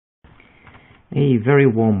A very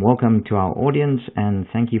warm welcome to our audience and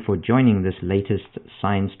thank you for joining this latest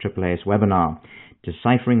Science AAAS webinar,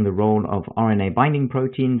 Deciphering the Role of RNA-binding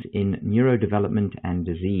Proteins in Neurodevelopment and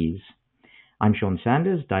Disease. I'm Sean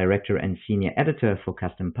Sanders, Director and Senior Editor for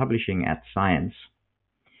Custom Publishing at Science.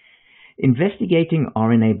 Investigating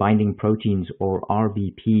RNA-binding proteins, or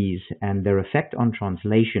RBPs, and their effect on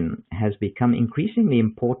translation has become increasingly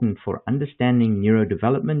important for understanding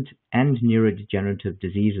neurodevelopment and neurodegenerative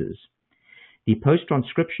diseases. The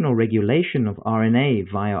post-transcriptional regulation of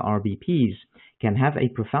RNA via RBPs can have a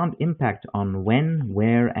profound impact on when,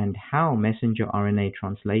 where, and how messenger RNA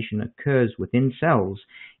translation occurs within cells,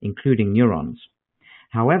 including neurons.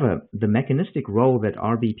 However, the mechanistic role that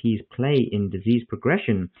RBPs play in disease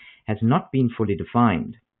progression has not been fully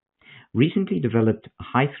defined. Recently developed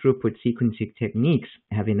high-throughput sequencing techniques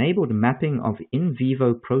have enabled mapping of in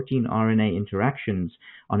vivo protein-RNA interactions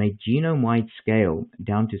on a genome-wide scale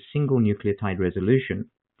down to single-nucleotide resolution.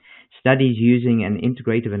 Studies using an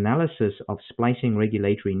integrative analysis of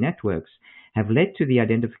splicing-regulatory networks have led to the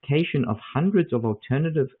identification of hundreds of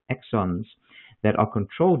alternative exons that are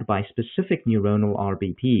controlled by specific neuronal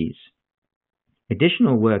RBPs.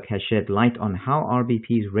 Additional work has shed light on how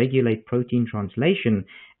RBPs regulate protein translation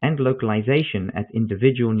and localization at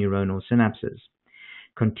individual neuronal synapses.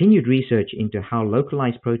 Continued research into how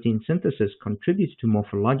localized protein synthesis contributes to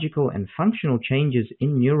morphological and functional changes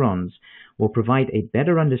in neurons will provide a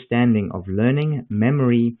better understanding of learning,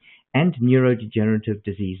 memory, and neurodegenerative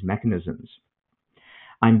disease mechanisms.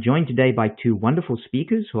 I'm joined today by two wonderful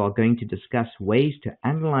speakers who are going to discuss ways to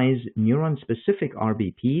analyze neuron-specific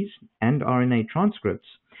RBPs and RNA transcripts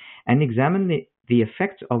and examine the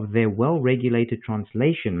effects of their well-regulated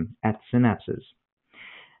translation at synapses.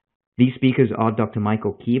 These speakers are Dr.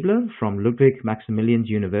 Michael Kiebler from Ludwig-Maximilians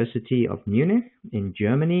University of Munich in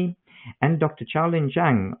Germany and Dr. Chaolin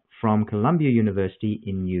Zhang from Columbia University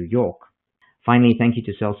in New York. Finally, thank you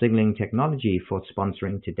to Cell Signaling Technology for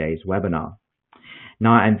sponsoring today's webinar.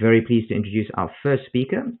 Now I'm very pleased to introduce our first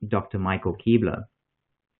speaker, Dr. Michael Kiebler.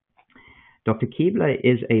 Dr. Kiebler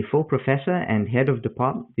is a full professor and head of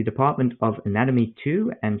the Department of Anatomy II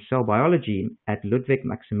and Cell Biology at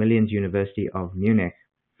Ludwig-Maximilians University of Munich.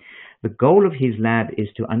 The goal of his lab is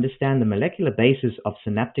to understand the molecular basis of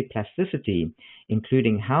synaptic plasticity,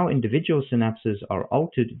 including how individual synapses are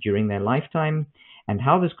altered during their lifetime and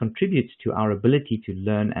how this contributes to our ability to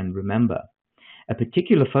learn and remember. A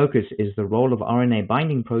particular focus is the role of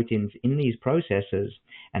RNA-binding proteins in these processes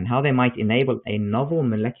and how they might enable a novel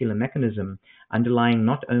molecular mechanism underlying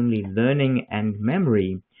not only learning and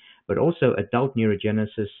memory, but also adult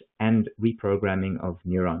neurogenesis and reprogramming of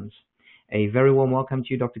neurons. A very warm welcome to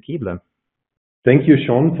you, Dr. Kiebler. Thank you,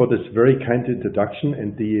 Sean, for this very kind introduction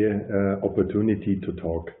and the opportunity to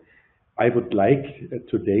talk. I would like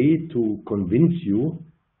today to convince you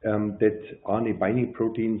that RNA-binding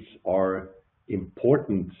proteins are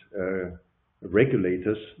important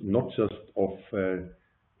regulators, not just of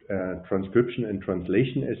transcription and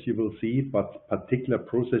translation, as you will see, but particular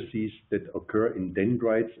processes that occur in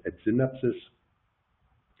dendrites at synapses,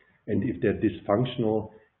 and if they're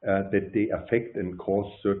dysfunctional, that they affect and cause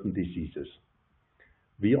certain diseases.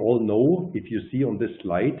 We all know, if you see on this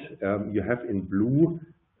slide, you have in blue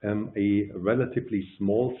a relatively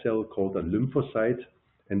small cell called a lymphocyte,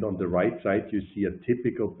 and on the right side you see a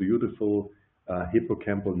typical beautiful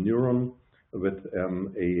hippocampal neuron with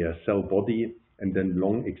a cell body and then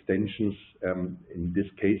long extensions, in this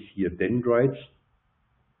case here dendrites.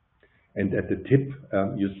 And at the tip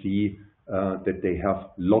you see that they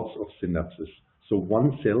have lots of synapses. So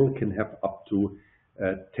one cell can have up to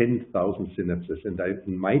 10,000 synapses. And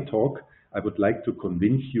in my talk, I would like to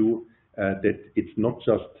convince you that it's not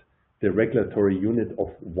just the regulatory unit of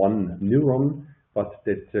one neuron, but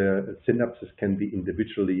that synapses can be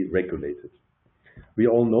individually regulated. We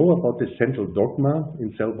all know about the central dogma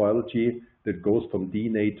in cell biology that goes from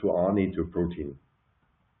DNA to RNA to protein.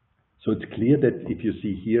 So it's clear that if you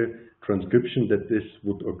see here transcription, that this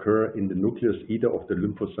would occur in the nucleus either of the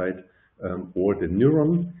lymphocyte or the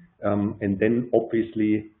neuron, and then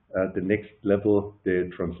obviously the next level, the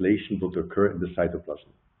translation would occur in the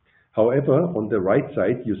cytoplasm. However, on the right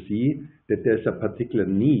side you see that there's a particular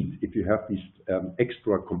need if you have these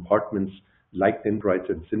extra compartments like dendrites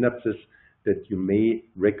and synapses, that you may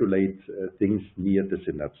regulate things near the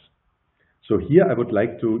synapse. So here I would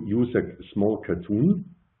like to use a small cartoon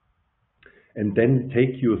and then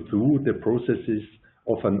take you through the processes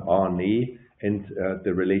of an RNA and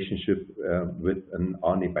the relationship with an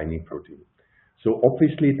RNA-binding protein. So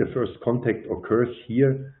obviously the first contact occurs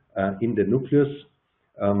here in the nucleus.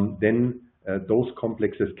 Then those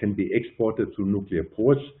complexes can be exported through nuclear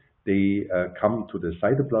pores. they come to the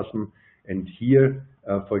cytoplasm, and here,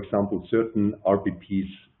 for example, certain RBPs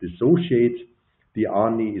dissociate. The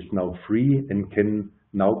RNA is now free and can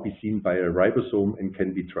now be seen by a ribosome and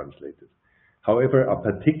can be translated. However, a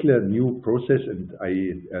particular new process, and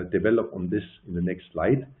I develop on this in the next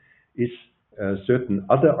slide, is certain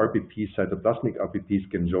other RBPs, cytoplasmic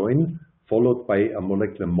RBPs, can join, followed by a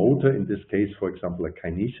molecular motor, in this case, for example, a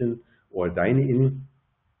kinesin or a dynein.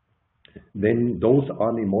 Then those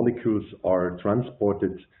RNA molecules are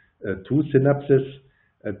transported to synapses,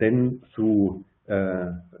 then through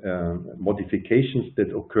modifications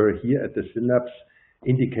that occur here at the synapse,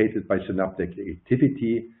 indicated by synaptic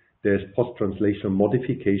activity. There's post-translational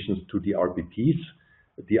modifications to the RBPs.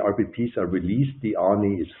 The RBPs are released, the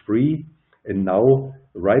RNA is free, and now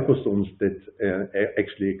ribosomes that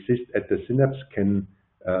actually exist at the synapse can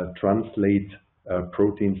translate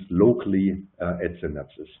proteins locally at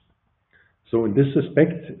synapses. So in this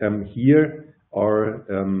respect, here are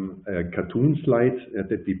a cartoon slide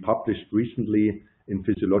that we published recently in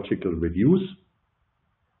Physiological Reviews,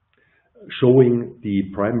 showing the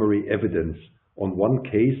primary evidence on one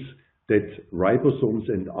case that ribosomes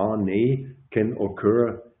and RNA can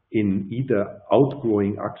occur in either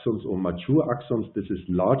outgrowing axons or mature axons. This is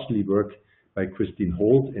largely work by Christine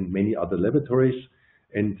Holt and many other laboratories.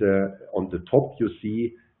 And on the top, you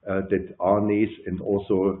see that RNAs and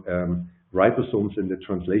also ribosomes in the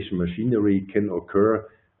translation machinery can occur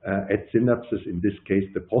at synapses, in this case,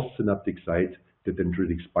 the postsynaptic site, the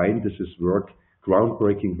dendritic spine. This is work,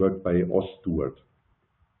 groundbreaking work by Oz Stewart.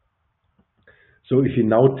 So if you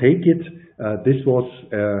now take it, this was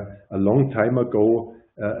a long time ago,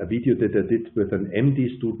 a video that I did with an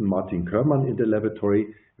MD student, Martin Körmann, in the laboratory.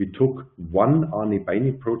 We took one RNA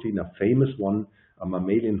binding protein, a famous one, a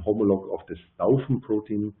mammalian homologue of the Stauffen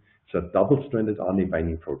protein. It's a double-stranded RNA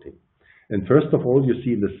binding protein. And first of all, you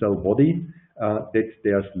see in the cell body that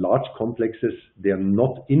there's large complexes. They are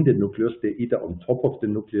not in the nucleus. They're either on top of the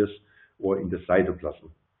nucleus or in the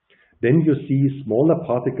cytoplasm. Then you see smaller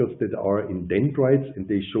particles that are in dendrites, and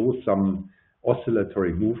they show some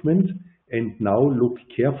oscillatory movement. And now look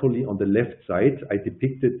carefully on the left side. I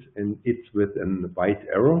depicted it with a white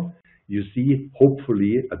arrow. You see,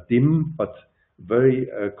 hopefully, a dim but very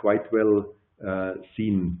quite well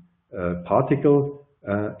seen particle.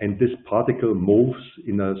 And this particle moves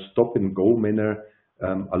in a stop-and-go manner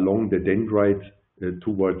along the dendrite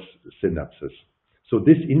towards synapses. So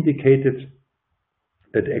this indicated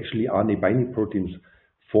that actually RNA binding proteins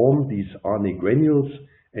form these RNA granules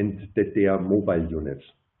and that they are mobile units.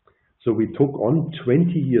 So we took on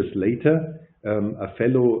 20 years later a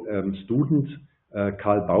fellow student,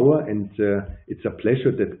 Karl Bauer, and it's a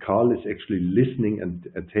pleasure that Karl is actually listening and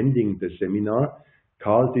attending the seminar.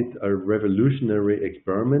 Karl did a revolutionary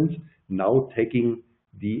experiment, now taking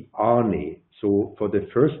the RNA. So for the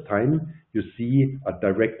first time, you see a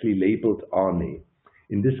directly labeled RNA.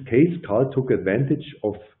 In this case, Karl took advantage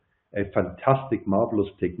of a fantastic, marvelous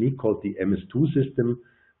technique called the MS2 system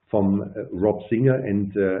from Rob Singer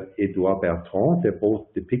and Edouard Bertrand. They're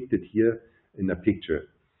both depicted here in a picture.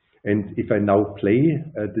 And if I now play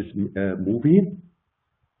this movie,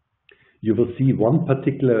 you will see one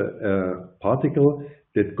particular particle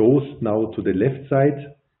that goes now to the left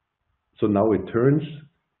side. So now it turns,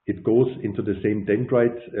 it goes into the same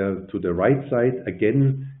dendrite to the right side.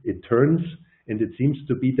 Again, it turns, and it seems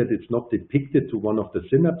to be that it's not depicted to one of the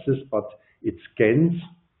synapses, but it scans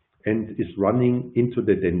and is running into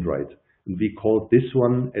the dendrite. And we call this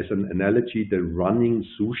one, as an analogy, the running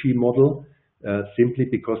sushi model, simply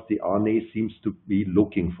because the RNA seems to be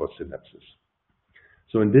looking for synapses.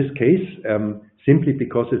 So in this case, simply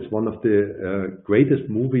because it's one of the greatest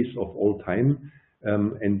movies of all time,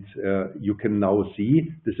 and you can now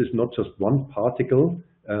see this is not just one particle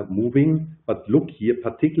moving, but look here,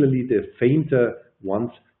 particularly the fainter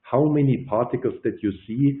ones, how many particles that you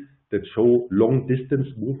see that show long distance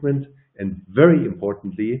movement, and very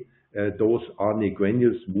importantly, those RNA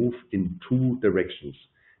granules move in two directions,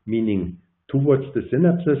 meaning towards the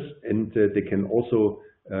synapses, and they can also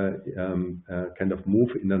kind of move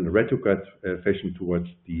in a retrograde fashion towards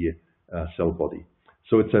the cell body.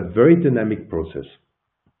 So it's a very dynamic process.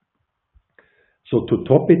 So to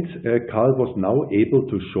top it, Karl was now able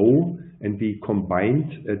to show, and we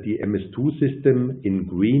combined the MS2 system in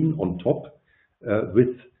green on top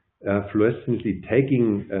with fluorescently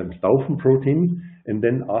tagging Stauffen protein, and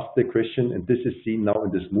then asked the question, and this is seen now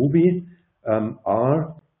in this movie,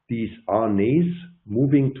 are these RNAs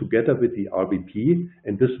moving together with the RBP?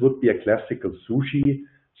 And this would be a classical sushi.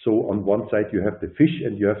 So on one side you have the fish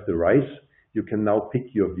and you have the rice. You can now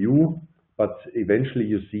pick your view, but eventually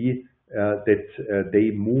you see that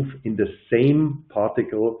they move in the same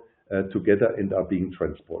particle together and are being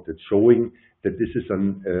transported, showing that this is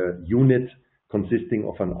a unit consisting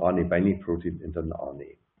of an RNA binding protein and an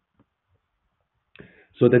RNA.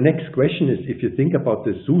 So the next question is, if you think about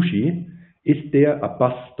the sushi, is there a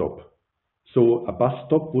bus stop? So a bus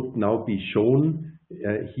stop would now be shown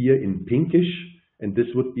here in pinkish, and this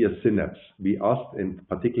would be a synapse. We asked, and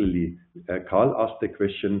particularly Carl asked the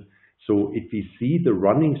question, so if we see the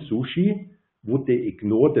running sushi, would they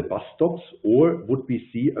ignore the bus stops, or would we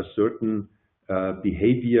see a certain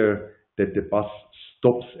behavior that the bus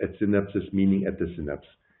stops at synapses, meaning at the synapse?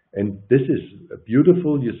 And this is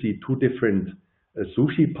beautiful. You see two different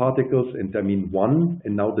sushi particles, and I mean one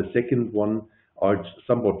and now the second one are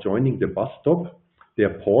somewhat joining the bus stop.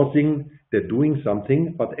 They're pausing, they're doing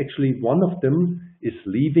something, but actually one of them is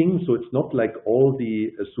leaving. So it's not like all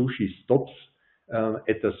the sushi stops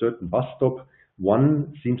at a certain bus stop.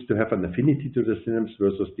 One seems to have an affinity to the synapse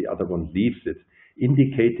versus the other one leaves it,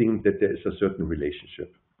 indicating that there is a certain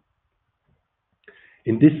relationship.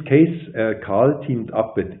 In this case, Carl teamed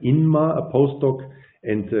up with Inma, a postdoc,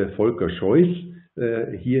 and Volker Scheuss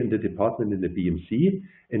here in the department in the BMC,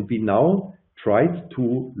 and we now tried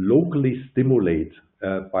to locally stimulate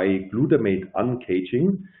by glutamate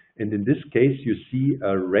uncaging. And in this case, you see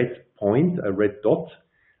a red point, a red dot.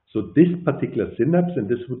 So this particular synapse, and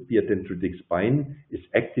this would be a dendritic spine, is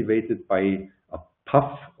activated by a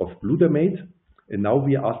puff of glutamate. And now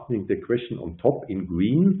we are asking the question on top in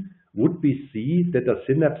green, would we see that a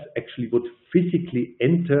synapse actually would physically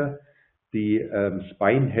enter the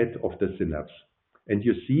spine head of the synapse? And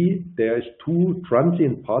you see there is two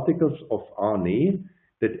transient particles of RNA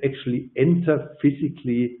that actually enter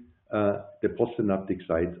physically the postsynaptic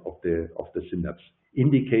side of the synapse,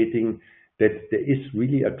 indicating that there is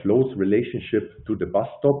really a close relationship to the bus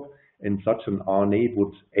stop, and such an RNA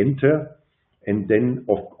would enter. And then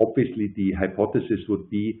obviously the hypothesis would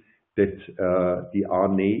be that the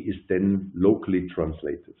RNA is then locally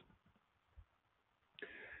translated.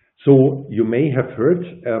 So you may have heard,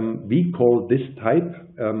 we call this type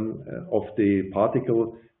of the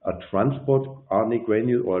particle a transport RNA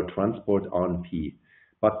granule or a transport RNP.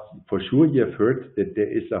 But for sure you have heard that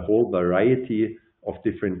there is a whole variety of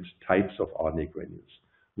different types of RNA granules.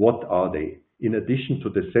 What are they? In addition to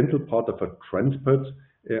the central part of a transport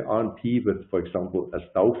RNP with, for example, a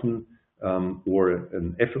Stauffen or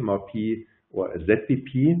an FMRP or a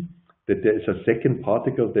ZBP, that there is a second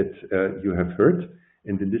particle that you have heard,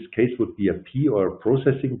 and in this case would be a P or a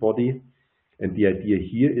processing body. And the idea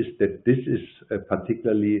here is that this is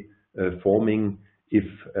particularly forming if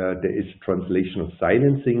there is translational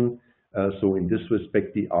silencing. So in this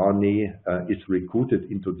respect, the RNA is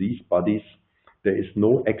recruited into these bodies. There is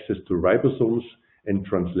no access to ribosomes, and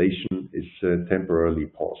translation is temporarily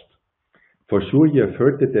paused. For sure, you have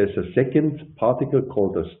heard that there's a second particle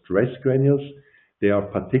called the stress granules. They are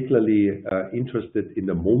particularly interested in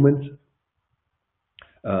the moment,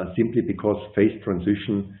 simply because phase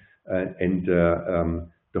transition and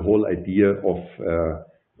the whole idea of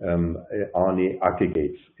RNA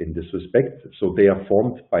aggregates in this respect. So they are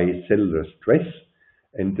formed by cellular stress,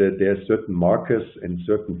 and there are certain markers and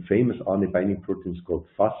certain famous RNA binding proteins called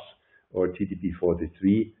FAS or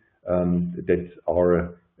TDP43 that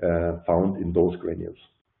are found in those granules.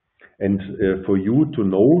 And for you to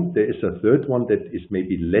know, there is a third one that is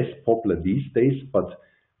maybe less popular these days, but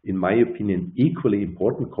in my opinion equally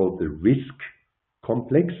important, called the RISC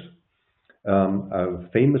complex. A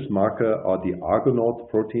famous marker are the Argonaut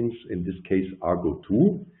proteins, in this case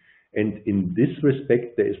Argo2. And in this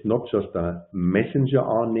respect, there is not just a messenger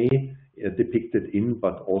RNA depicted in,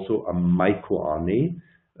 but also a microRNA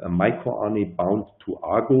bound to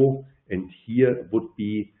Argo. And here would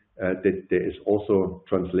be that there is also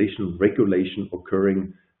translation regulation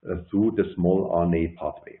occurring through the small RNA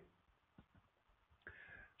pathway.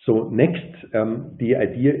 So next, the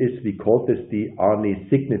idea is, we call this the RNA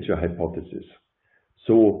signature hypothesis.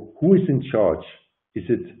 So who is in charge? Is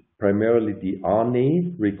it primarily the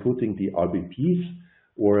RNA recruiting the RBPs,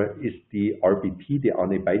 or is the RBP, the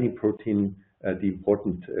RNA binding protein, the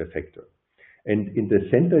important factor? And in the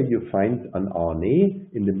center, you find an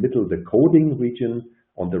RNA. In the middle, the coding region.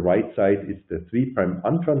 On the right side is the 3'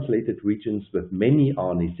 untranslated regions with many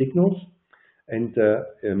RNA signals. And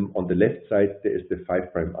on the left side, there is the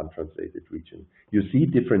 5' untranslated region. You see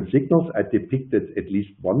different signals. I depicted at least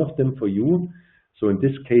one of them for you. So in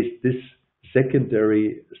this case, this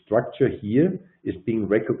secondary structure here is being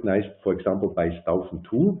recognized, for example, by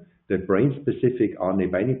Stauffen2, the brain-specific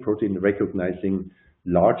RNA binding protein recognizing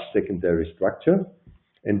large secondary structure.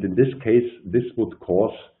 And in this case, this would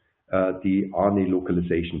cause the RNA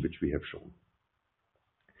localization, which we have shown.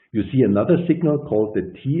 You see another signal called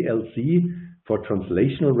the TLC for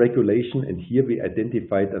translational regulation, and here we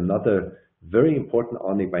identified another very important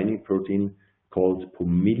RNA binding protein called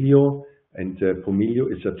POMILIO, and POMILIO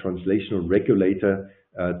is a translational regulator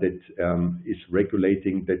that is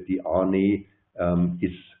regulating that the RNA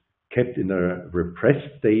is kept in a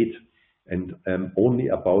repressed state, and only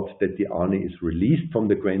about that the RNA is released from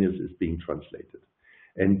the granules is being translated.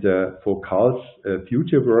 And for Carl's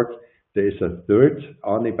future work, there is a third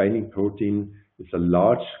RNA binding protein. It's a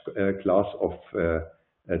large class of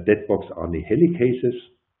dead box RNA helicases,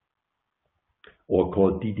 or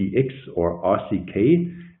called DDX or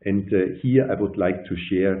RCK. And here I would like to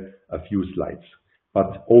share a few slides.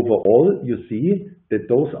 But overall, you see that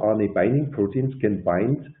those RNA binding proteins can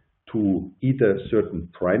bind to either certain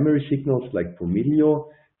primary signals like POMILIO,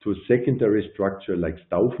 to a secondary structure like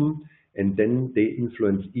Stauffen, and then they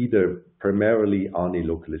influence either primarily RNA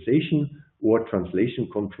localization or translation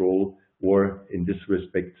control, or in this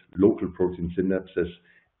respect, local protein synapses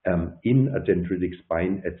in a dendritic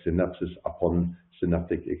spine at synapses upon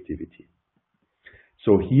synaptic activity.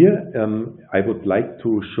 So here I would like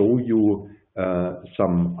to show you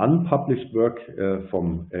some unpublished work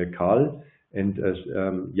from Carl and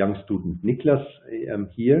young student Niklas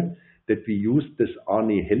here, that we used this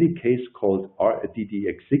RNA helicase called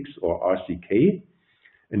DDX6 or RCK,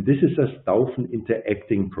 and this is a Stauffen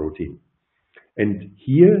interacting protein. And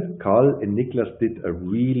here Carl and Niklas did a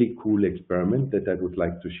really cool experiment that I would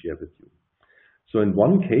like to share with you. So in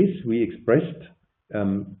one case we expressed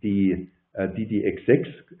the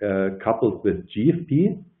DDX6 coupled with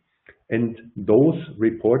GFP, and those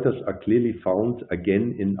reporters are clearly found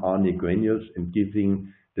again in RNA granules and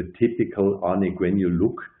giving the typical RNA granule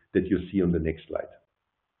look that you see on the next slide.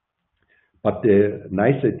 But the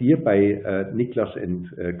nice idea by Niklas and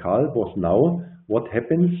Carl was now what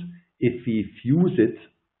happens if we fuse it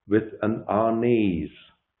with an RNase,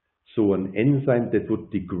 so an enzyme that would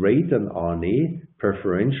degrade an RNA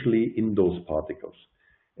preferentially in those particles.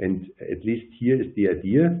 And at least here is the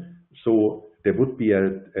idea. So there would be a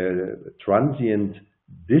transient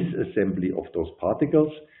disassembly of those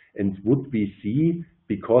particles, and would we see,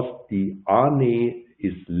 because the RNA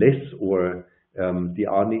is less, or the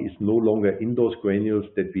RNA is no longer in those granules,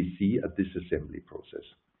 that we see a disassembly process.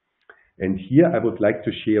 And here I would like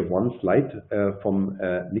to share one slide from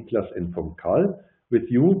Niklas and from Carl with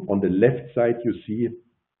you. On the left side you see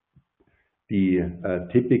the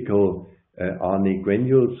typical RNA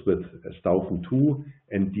granules with Stauffen 2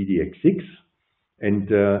 and DDX6, and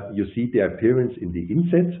you see the appearance in the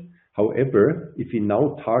inset. However, if we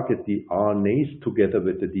now target the RNase together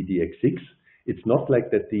with the DDX6, it's not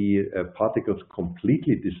like that the particles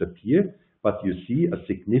completely disappear, but you see a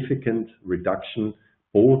significant reduction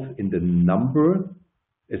both in the number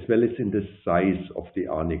as well as in the size of the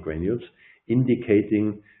RNA granules,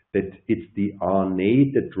 indicating that it's the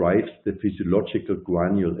RNA that drives the physiological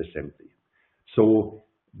granule assembly. So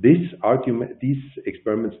these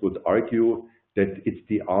experiments would argue that it's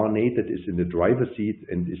the RNA that is in the driver's seat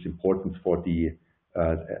and is important for the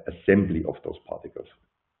assembly of those particles.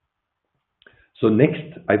 So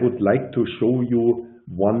next, I would like to show you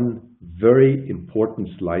one very important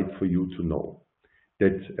slide for you to know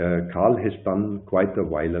that Carl has done quite a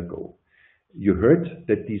while ago. You heard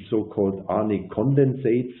that these so-called RNA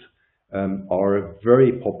condensates are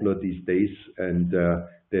very popular these days, and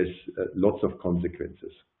there's lots of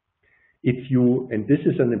consequences. And this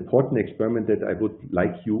is an important experiment that I would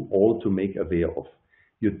like you all to make aware of.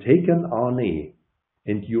 You take an RNA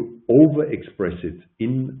and you overexpress it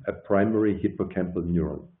in a primary hippocampal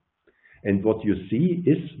neuron. And what you see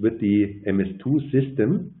is, with the MS2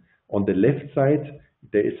 system, on the left side,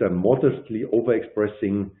 there is a modestly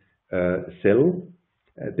overexpressing cell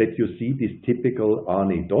that you see these typical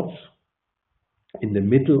RNA dots. In the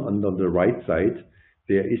middle and on the right side,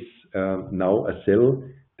 there is now a cell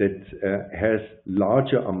that has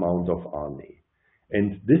larger amount of RNA.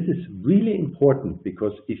 And this is really important,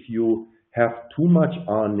 because if you have too much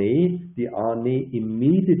RNA, the RNA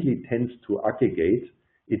immediately tends to aggregate.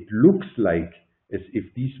 It looks like as if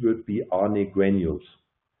these would be RNA granules,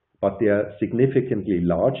 but they are significantly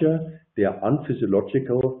larger, they are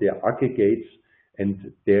unphysiological, they are aggregates,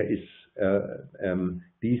 and there is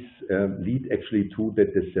these lead actually to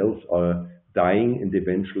that the cells are dying, and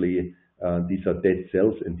eventually these are dead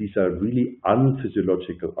cells, and these are really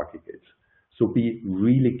unphysiological aggregates. So be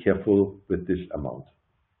really careful with this amount.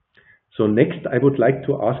 So next, I would like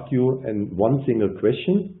to ask you one single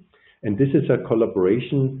question, and this is a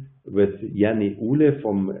collaboration with Yanni Ule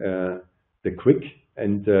from the CRIC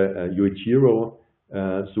and Yuichiro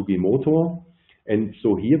Sugimoto. And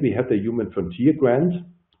so here we had a Human Frontier grant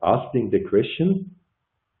asking the question,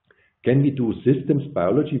 can we do systems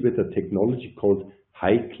biology with a technology called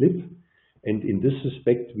high-clip? And in this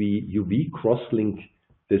respect, we UV cross-link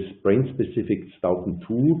this brain-specific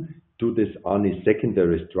Staufen-2 to this RNA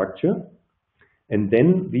secondary structure. And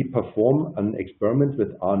then we perform an experiment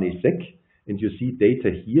with RNA-seq. And you see data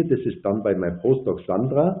here. This is done by my postdoc,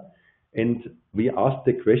 Sandra. And we asked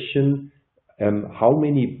the question, how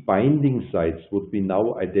many binding sites would we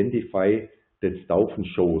now identify that Staufen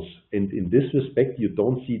shows? And in this respect, you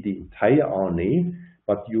don't see the entire RNA,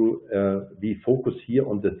 but we focus here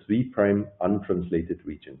on the 3' untranslated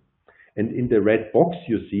region. And in the red box,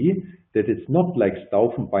 you see that it's not like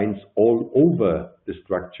Staufen binds all over the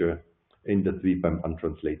structure in the 3'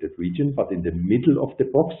 untranslated region, but in the middle of the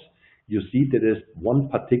box, you see that there's one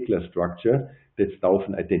particular structure that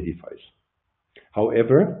Staufen identifies.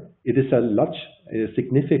 However, it is a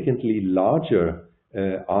significantly larger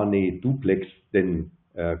RNA duplex than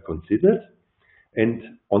considered.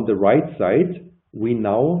 And on the right side, we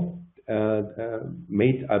now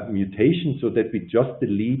made a mutation so that we just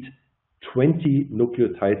delete 20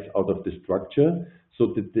 nucleotides out of the structure,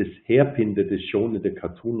 so that this hairpin that is shown in the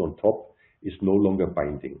cartoon on top is no longer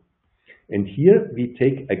binding. And here we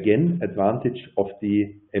take again advantage of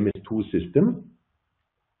the MS2 system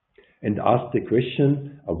and ask the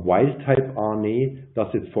question, a wild-type RNA, does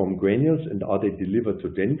it form granules and are they delivered to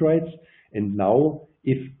dendrites? And now,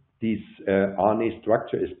 if this RNA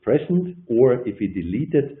structure is present, or if we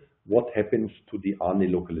delete it, what happens to the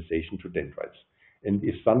RNA localization to dendrites? And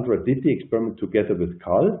if Sandra did the experiment together with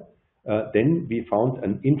Carl, then we found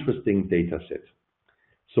an interesting data set.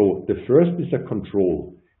 So the first is a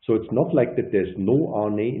control. So it's not like that there's no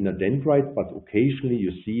RNA in a dendrite, but occasionally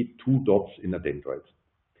you see 2 dots in a dendrite.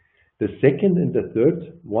 The second and the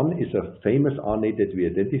third one is a famous RNA that we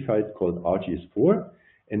identified called RGS4,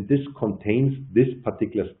 and this contains this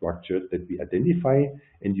particular structure that we identify,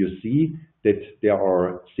 and you see that there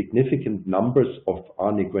are significant numbers of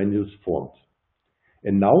RNA granules formed.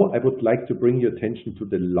 And now I would like to bring your attention to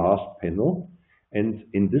the last panel, and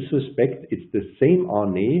in this respect it's the same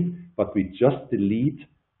RNA, but we just delete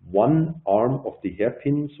one arm of the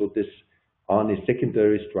hairpin, so this RNA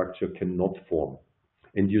secondary structure cannot form.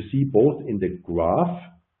 And you see both in the graph,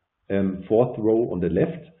 4th row on the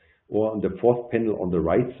left, or on the 4th panel on the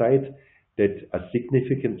right side, that a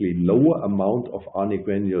significantly lower amount of RNA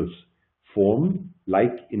granules form,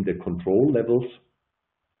 like in the control levels,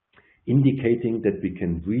 indicating that we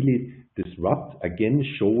can really disrupt, again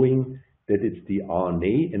showing that it's the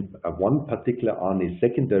RNA and one particular RNA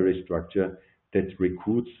secondary structure that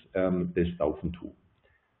recruits the Staufen-2.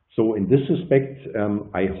 So in this respect,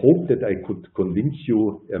 I hope that I could convince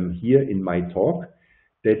you here in my talk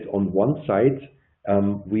that on one side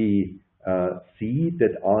we see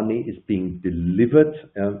that RNA is being delivered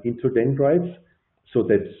into dendrites, so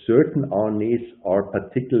that certain RNAs are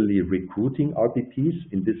particularly recruiting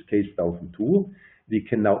RBPs, in this case Staufen-2. We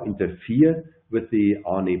can now interfere with the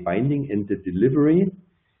RNA binding and the delivery.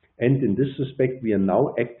 And in this respect, we are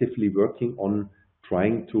now actively working on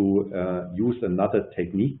trying to use another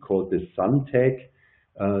technique called the sun tag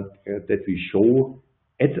that we show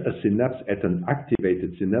at a synapse, at an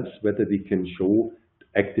activated synapse, whether we can show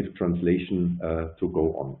active translation to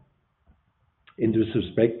go on. In this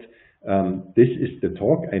respect, this is the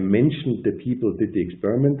talk. I mentioned the people did the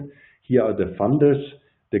experiment. Here are the funders.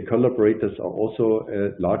 The collaborators are also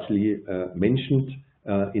largely mentioned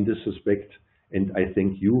in this respect, and I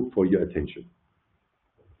thank you for your attention.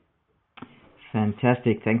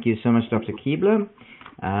 Fantastic. Thank you so much, Dr. Kiebler.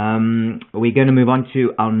 We're going to move on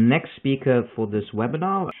to our next speaker for this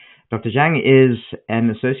webinar. Dr. Zhang is an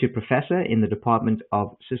associate professor in the Department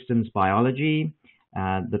of Systems Biology,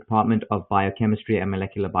 the Department of Biochemistry and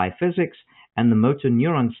Molecular Biophysics, and the Motor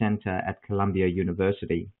Neuron Center at Columbia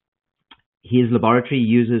University. His laboratory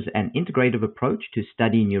uses an integrative approach to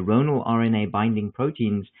study neuronal RNA-binding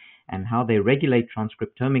proteins and how they regulate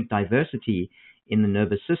transcriptomic diversity in the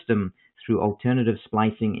nervous system through alternative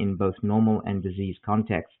splicing in both normal and disease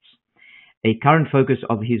contexts. A current focus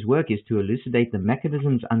of his work is to elucidate the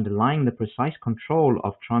mechanisms underlying the precise control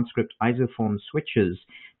of transcript isoform switches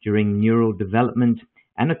during neural development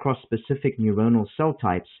and across specific neuronal cell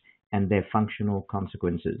types and their functional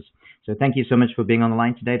consequences. So thank you so much for being on the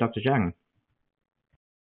line today, Dr. Zhang.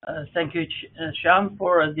 Thank you, Sean,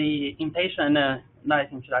 for the invitation and nice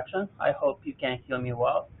introduction. I hope you can hear me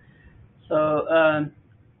well. So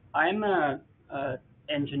I'm an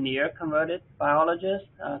engineer converted biologist.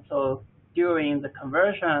 So during the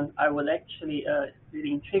conversion, I was actually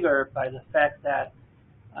feeling triggered by the fact that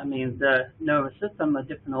I mean, the nervous system of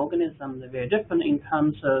different organisms are very different in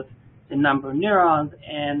terms of the number of neurons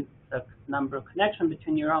and the number of connections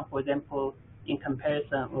between neurons. For example, in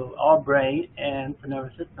comparison with our brain and the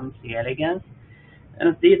nervous system, C. elegans.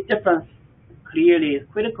 And these differences clearly is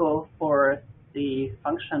critical for the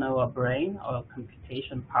function of our brain, or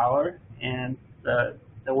computation power, and the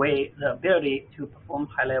ability to perform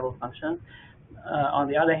high-level functions. On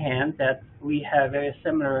the other hand, that we have very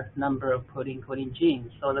similar number of protein coding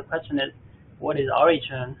genes. So the question is, what is the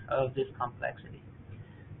origin of this complexity?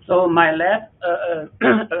 So my lab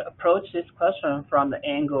approached this question from the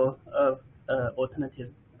angle of alternative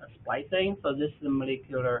splicing. So this is a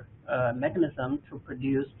molecular mechanism to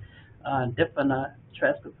produce different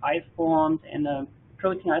transcript isoforms and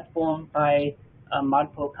protein isoforms by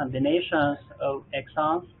multiple combinations of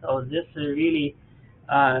exons. So this really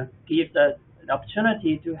gives us the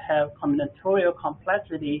opportunity to have combinatorial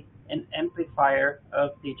complexity and amplifier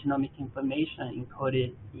of the genomic information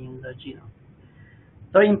encoded in the genome.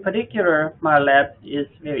 So in particular, my lab is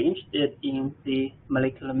very interested in the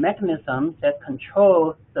molecular mechanisms that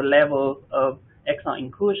control the level of exon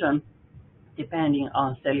inclusion depending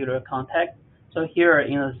on cellular contact. So here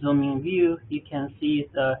in a zooming view, you can see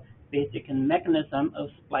the basic mechanism of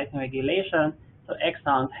splicing regulation. So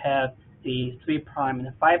exons have the 3' and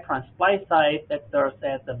the 5' splice sites that serve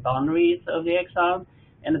as the boundaries of the exon,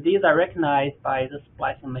 and these are recognized by the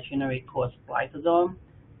splicing machinery called spliceosome.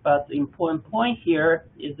 But the important point here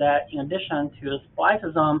is that in addition to the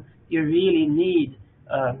spliceosome, you really need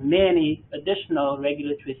many additional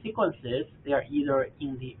regulatory sequences. They are either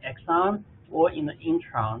in the exon or in the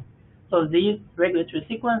intron. So these regulatory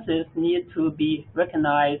sequences need to be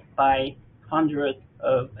recognized by hundreds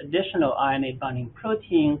of additional RNA-binding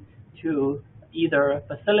proteins to either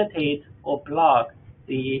facilitate or block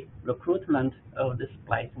the recruitment of the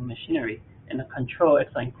splicing machinery and control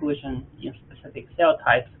exon inclusion in specific cell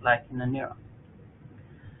types like in the neuron.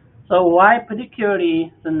 So why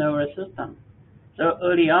particularly the nervous system? So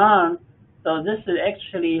early on, so this is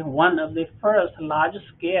actually one of the first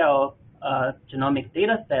large-scale genomic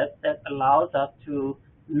data sets that allows us to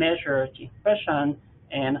measure gene expression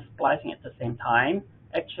and splicing at the same time.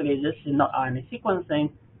 Actually, this is not RNA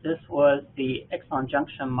sequencing. This was the exon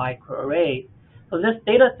junction microarray. So this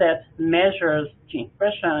data set measures gene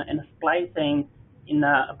expression and splicing in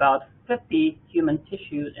about 50 human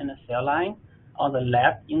tissues in a cell line. On the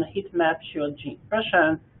left, in the heat map, shows gene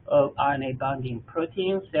expression of RNA-binding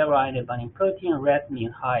protein, several RNA-binding protein. Red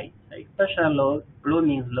means high expression, blue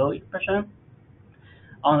means low expression.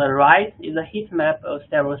 On the right is a heat map of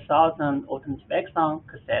several thousand alternative exons,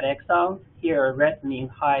 cassette exons. Here, red means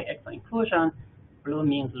high exon inclusion, blue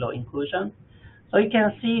means low inclusion. So you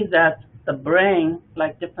can see that the brain,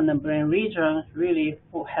 like different brain regions, really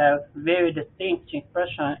will have very distinct gene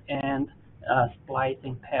expression and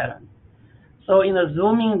splicing patterns. So in the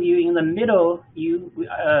zooming view, in the middle,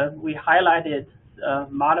 we highlighted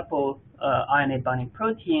multiple RNA-binding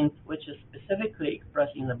proteins, which is specifically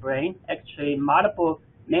expressed in the brain. Actually,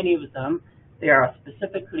 many of them, they are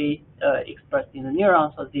specifically expressed in the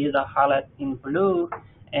neurons. So these are highlighted in blue,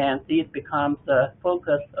 and these become the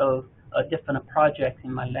focus of a different project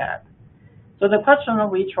in my lab. So the question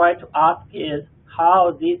we try to ask is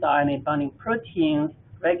how these RNA-binding proteins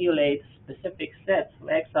regulate specific sets of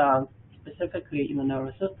exons, specifically in the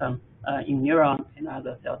nervous system, in neurons and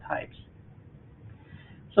other cell types.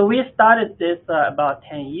 So we started this about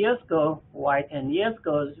 10 years ago. Why 10 years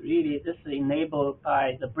ago is really this is enabled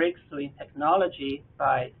by the breakthrough in technology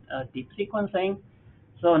by deep sequencing.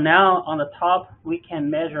 So now on the top, we can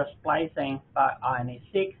measure splicing by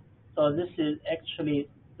RNA-seq. So this is actually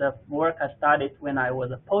the work I started when I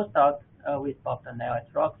was a postdoc with Bob Donnell at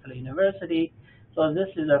Rockefeller University. So this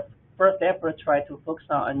is the first effort to try to focus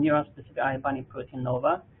on a neuron-specific RNA-binding protein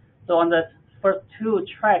nova. So on the first two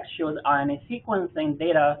tracks shows RNA sequencing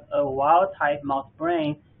data of wild-type mouse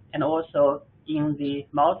brain and also in the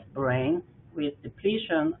mouse brain with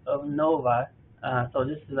depletion of nova. So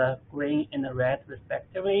this is a green and a red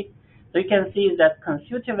respectively. So you can see that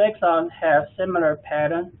consecutive exons have similar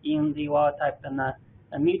pattern in the wild-type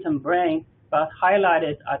and mutant brain, but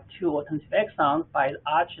highlighted are two alternative exons by the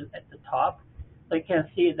arches at the top. So you can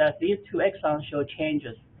see that these two exons show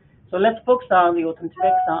changes. So let's focus on the alternative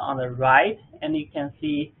exon on the right, and you can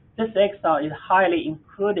see this exon is highly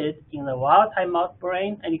included in the wild-type mouse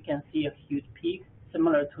brain, and you can see a huge peak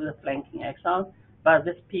similar to the flanking exon, but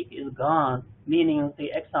this peak is gone, meaning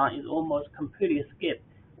the exon is almost completely skipped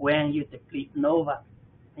when you deplete nova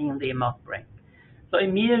in the mouse brain. So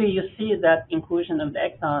immediately you see that inclusion of the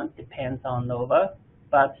exon depends on nova,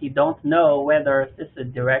 but you don't know whether this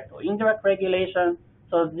is direct or indirect regulation.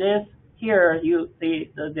 So this here you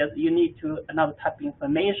see that you need to another type of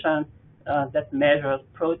information that measures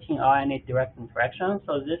protein RNA direct interaction.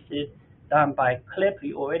 So this is done by CLIP.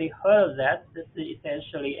 You already heard of that. This is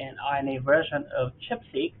essentially an RNA version of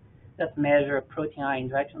ChIP-seq that measures protein RNA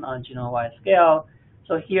interaction on a genome-wide scale.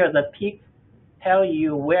 So here the peak tell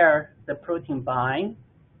you where the protein binds.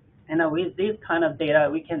 And with this kind of data,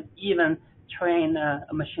 we can even train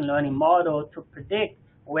a machine learning model to predict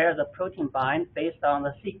where the protein binds based on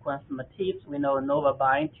the sequence motifs. We know NOVA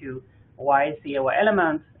bind to Y, C, or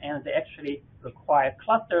elements, and they actually require a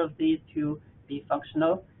cluster of these to be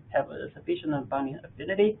functional, have a sufficient binding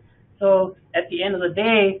affinity. So at the end of the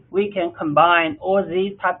day, we can combine all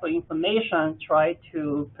these type of information, try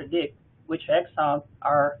to predict which exons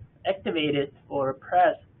are activated or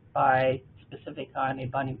repressed by specific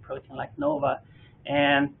RNA binding protein like NOVA.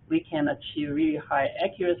 And we can achieve really high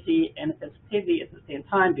accuracy and sensitivity at the same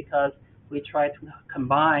time because we try to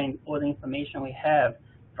combine all the information we have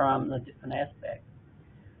from the different aspects.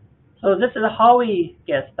 So this is how we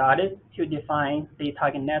get started to define the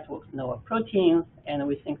target networks NOVA proteins, and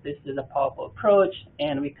we think this is a powerful approach,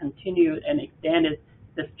 and we continued and extended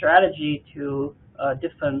the strategy to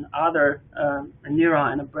different other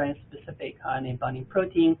neuron and brain-specific RNA binding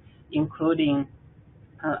proteins, including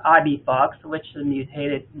RBFOX, which is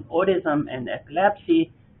mutated in autism and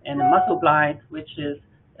epilepsy, and muscle blind, which is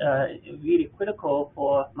really critical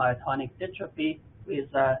for myotonic dystrophy with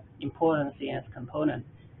important CNS component,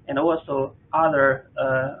 and also other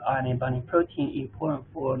RNA binding protein important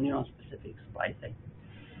for neuron-specific splicing.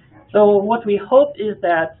 So what we hope is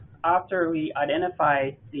that after we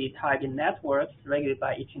identify the target networks regulated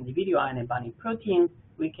by each individual RNA binding protein,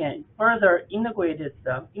 we can further integrate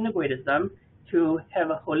them to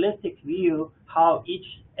have a holistic view how each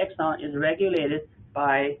exon is regulated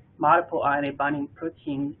by multiple RNA binding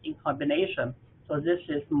proteins in combination. So this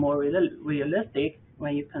is more realistic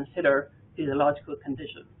when you consider physiological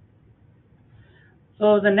conditions.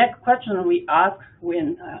 So the next question we asked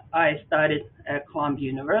when I studied at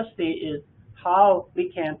Columbia University is how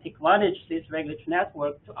we can take advantage of this regulatory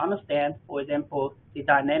network to understand, for example, the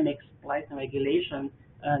dynamic splicing regulation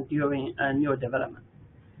during neurodevelopment.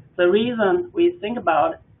 The reason we think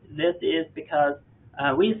about this is because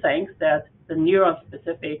we think that the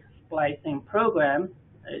neuron-specific splicing program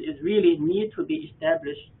is really need to be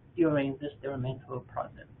established during this developmental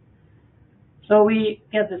process. So we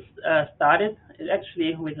get this started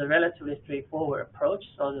actually with a relatively straightforward approach.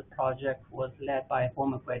 So the project was led by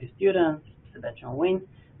former graduate students, Sebastian Wing.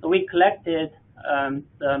 So we collected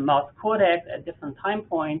the mouse cortex at different time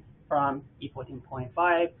points from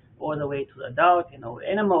E14.5 all the way to the adult and old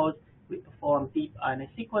animals. We performed deep RNA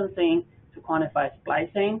sequencing to quantify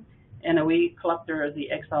splicing, and we cluster the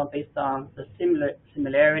exon based on the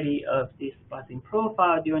similarity of the splicing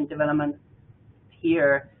profile during development.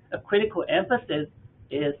 Here, a critical emphasis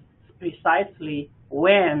is precisely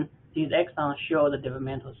when these exons show the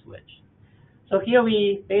developmental switch. So here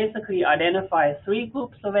we basically identify three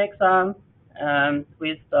groups of exons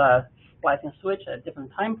with the splicing switch at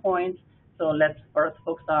different time points. So let's first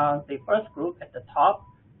focus on the first group at the top.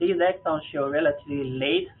 These exons show relatively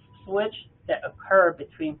late switch that occur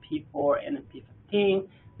between P4 and P15.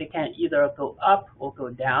 They can either go up or go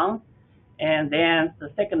down. And then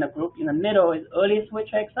the second group in the middle is early switch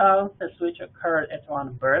exons. The switch occurred at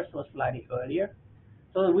around birth or slightly earlier.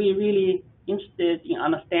 So we're really interested in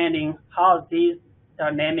understanding how this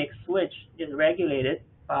dynamic switch is regulated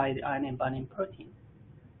by the RNA binding protein.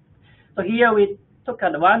 So here we took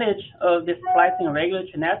advantage of the splicing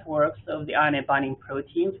regulatory networks of the RNA binding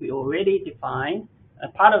proteins we already defined.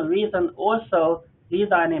 Part of the reason also these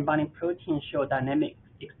RNA binding proteins show dynamic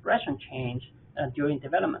expression change during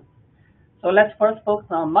development. So let's first focus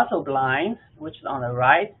on muscle blind, which is on the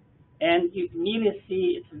right. And you immediately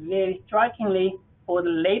see it's very strikingly for the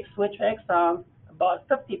late switch exons, about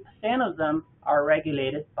 50% of them are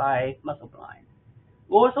regulated by muscle blind.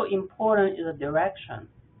 Also important is the direction.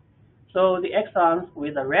 So the exons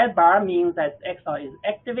with a red bar means that the exon is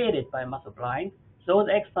activated by muscle blind. Those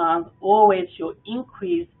exons always show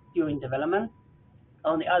increase during development.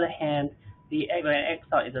 On the other hand, the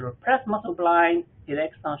exon is a repressed muscle blind, the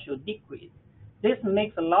exon should decrease. This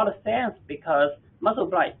makes a lot of sense because muscle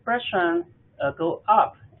blind expression go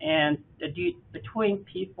up, and between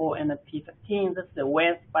P4 and the P15, this is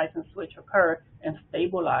when splicing switch occur and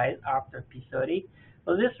stabilize after P30.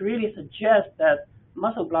 So this really suggests that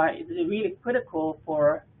muscle blind is really critical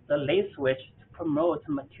for the late switch to promote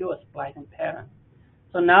a mature splicing pattern.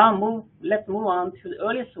 So now let's move on to the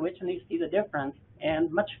early switch, and you see the difference.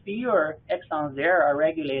 And much fewer exons there are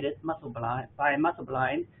regulated by muscle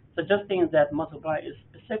blind, suggesting that muscle blind is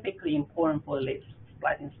specifically important for late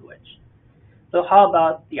splicing switch. So how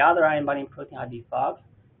about the other RNA-binding protein, RBFOX?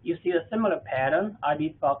 You see a similar pattern.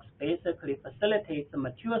 RBFOX basically facilitates the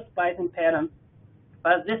mature splicing pattern,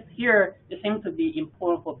 but this here, it seems to be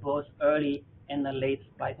important for both early and the late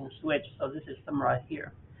splicing switch. So this is summarized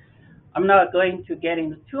here. I'm not going to get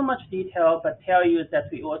into too much detail, but tell you that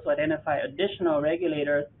we also identify additional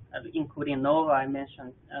regulators, including NOVA I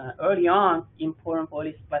mentioned early on, important for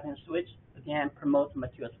early splicing switch. Again, promotes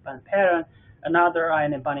mature splicing pattern. Another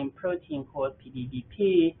RNA-binding protein called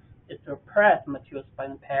PDBP is to suppress mature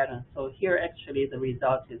splicing pattern. So here, actually, the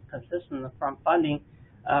result is consistent from funding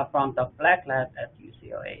from the Black Lab at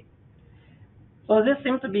UCLA. So this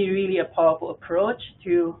seems to be really a powerful approach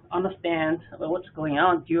to understand what's going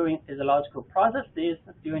on during physiological processes,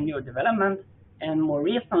 during neurodevelopment. And more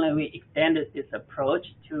recently, we extended this approach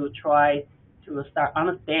to try to start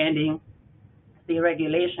understanding the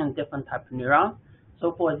regulation of different types of neurons.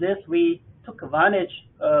 So for this, we took advantage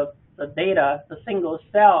of the data, the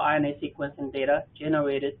single-cell RNA sequencing data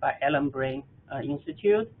generated by Allen Brain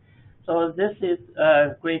Institute. So this is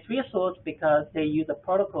a great resource because they use a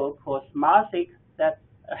protocol called SMART-seq that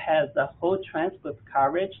has the whole transcript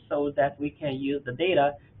coverage so that we can use the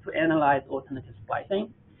data to analyze alternative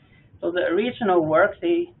splicing. So the original work,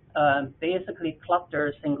 they basically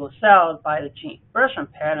cluster single cells by the gene expression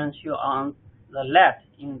pattern shown on the left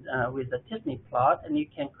with the Disney plot, and you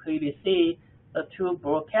can clearly see the two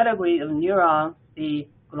broad categories of neurons, the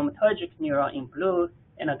glutamatergic neuron in blue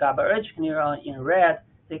and the GABAergic neuron in red.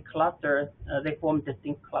 They cluster, they form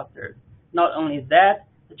distinct clusters. Not only that,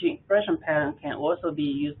 the gene expression pattern can also be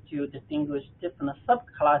used to distinguish different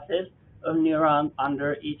subclasses of neurons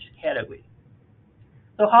under each category.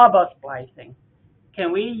 So how about splicing?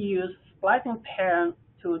 Can we use splicing pattern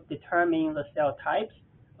to determine the cell types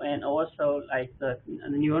and also like the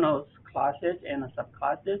neuronal classes and the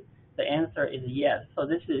subclasses? The answer is yes. So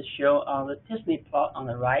this is shown on the Disney plot on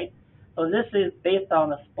the right. So this is based on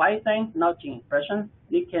the splicing, not gene expression.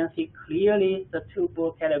 You can see clearly the two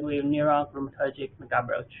broad categories of neurons, glutamatergic and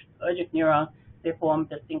GABAergic neurons. They form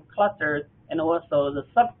distinct clusters, and also the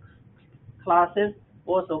subclasses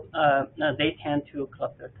also they tend to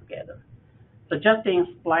cluster together.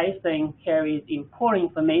 Suggesting splicing carries important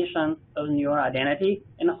information of neural identity,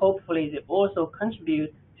 and hopefully they also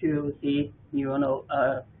contribute to the neuronal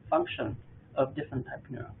function of different type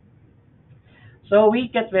of neurons. So we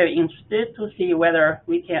get very interested to see whether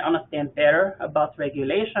we can understand better about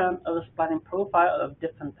regulation of the splicing profile of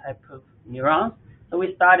different types of neurons. So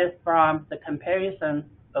we started from the comparison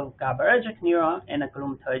of GABAergic neuron and a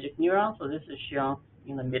glutamatergic neuron. So this is shown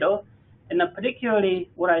in the middle. And particularly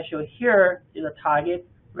what I show here is a target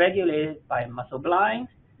regulated by muscleblind,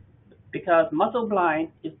 because muscleblind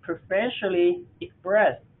is preferentially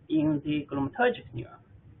expressed in the glutamatergic neuron.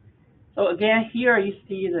 So again, here you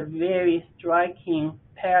see the very striking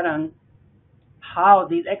pattern, how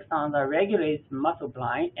these exons are regulated in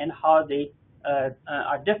muscleblind and how they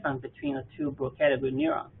are different between the two broad category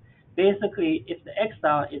neurons. Basically, if the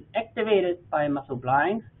exon is activated by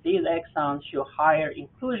muscleblind, these exons show higher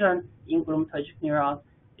inclusion in glutamatergic neurons.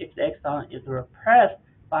 If the exon is repressed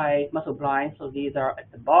by muscleblind, so these are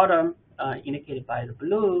at the bottom, indicated by the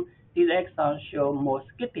blue, these exons show more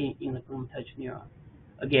skipping in the glutamatergic neuron.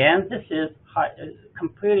 Again, this is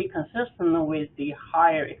completely consistent with the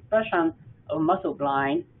higher expression of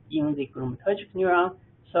muscleblind in the glutamatergic neuron.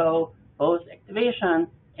 So both activation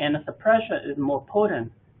and suppression is more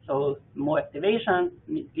potent. So more activation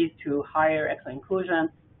leads to higher exon inclusion,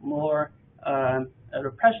 more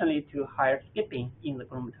repression leads to higher skipping in the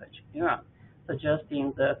glutamatergic neuron,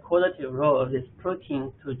 suggesting the causative role of this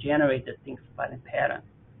protein to generate distinct splicing pattern.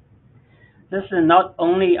 This is not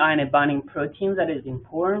only RNA-binding protein that is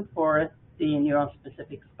important for the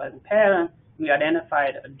neuron-specific splicing pattern. We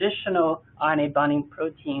identified additional RNA-binding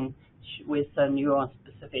proteins with a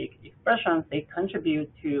neuron-specific expression. They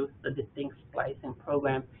contribute to the distinct splicing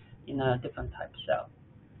program in a different type of cell.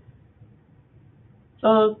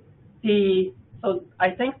 So I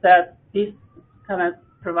think that this kind of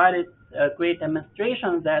provided a great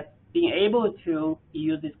demonstration that being able to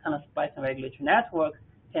use this kind of splicing regulatory network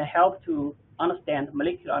can help to understand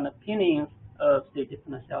molecular underpinnings of the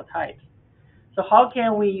different cell types. So how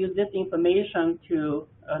can we use this information to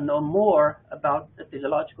know more about the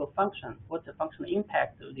physiological function? What's the functional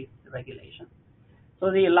impact of this regulation? So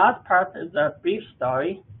the last part is a brief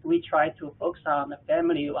story. We try to focus on the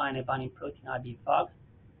family of RNA-binding protein RBFOX.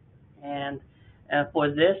 And for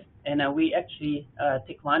this, we actually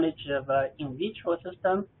take advantage of an in vitro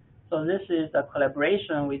system. So this is a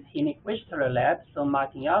collaboration with Munich-Wichita lab. So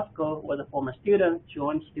Martin Jasko was a former student,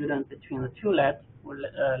 joint student between the two labs who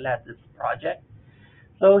led this project.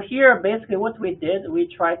 So here, basically what we did, we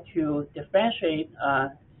tried to differentiate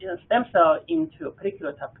stem cell into a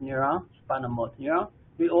particular type of neuron, spinal motor neuron.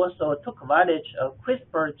 We also took advantage of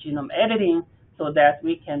CRISPR genome editing so that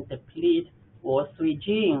we can deplete all 3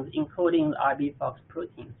 genes encoding the RBPOX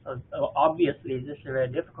protein. So obviously this is very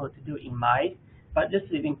difficult to do in mice, but this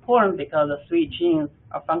is important because the 3 genes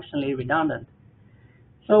are functionally redundant.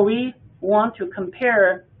 So we want to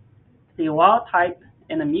compare the wild type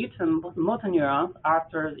and the mutant motor neurons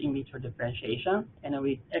after the in vitro differentiation, and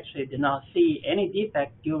we actually did not see any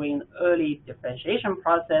defect during the early differentiation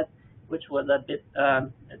process, which was a bit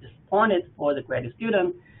disappointed for the graduate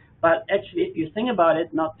student. But actually, if you think about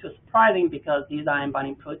it, not too surprising because these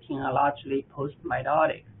iron-binding proteins are largely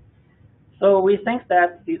post-mitotic. So we think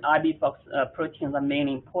that these RBPOX proteins are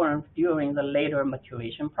mainly important during the later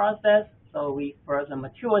maturation process. So we further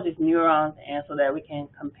mature these neurons, and so that we can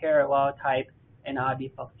compare wild type and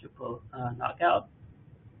RBPOX triple knockout.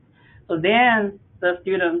 So then the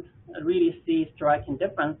students really see striking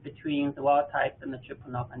difference between the wild type and the triple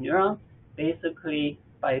knockout neuron. Basically,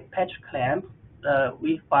 by patch clamp,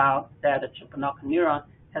 we found that the triple knockout neuron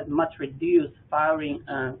has much reduced firing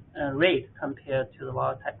rate compared to the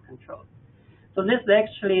wild type control. So this is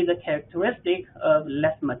actually the characteristic of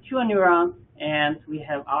less mature neurons, and we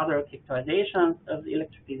have other characterizations of the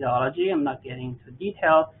electrophysiology. I'm not getting into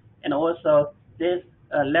detail, and also this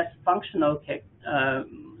less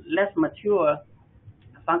mature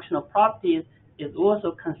functional properties is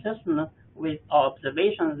also consistent with our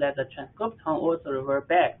observations that the transcriptome also revert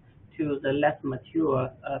back to the less mature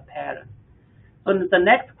pattern. So the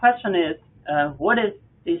next question is, what is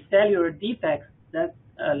the cellular defects that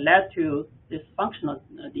led to this functional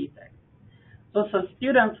defect? So some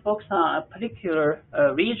students focus on a particular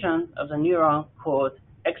region of the neuron called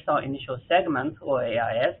exon initial segment, or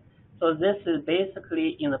AIS. So this is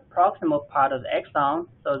basically in the proximal part of the exon.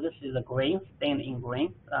 So this is a green, stained in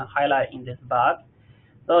green, highlighted in this box.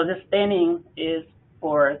 So this staining is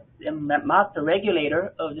for the master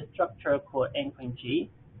regulator of the structure called anchoring G.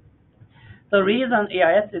 The reason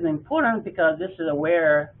AIS is important because this is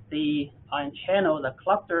where the ion channels are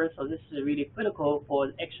clustered. So this is really critical for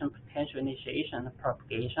the action potential initiation and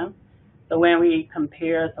propagation. So when we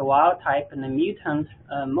compare the wild type and the mutant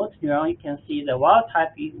motor neuron, you can see the wild type,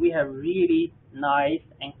 we have really nice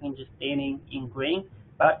anchoring G staining in green.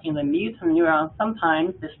 But in the mutant neuron,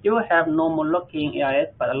 sometimes they still have normal looking AIS,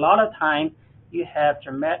 but a lot of times you have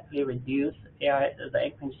dramatically reduced AIS, the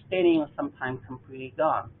anchoring G staining, sometimes completely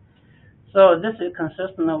gone. So this is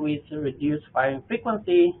consistent with the reduced firing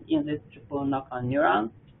frequency in this triple knockout neuron.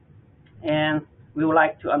 And we would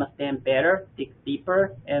like to understand better, dig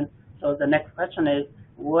deeper. And so the next question is,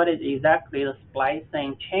 what is exactly the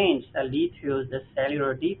splicing change that lead to the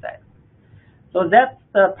cellular defects? So that's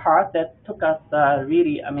the part that took us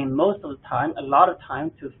really, most of the time, a lot of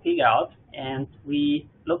time to figure out. And we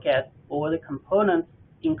look at all the components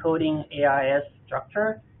encoding AIS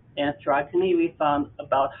structure. And strikingly, we found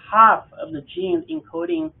about half of the genes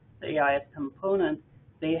encoding the AIS component,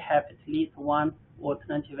 they have at least one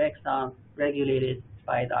alternative exon regulated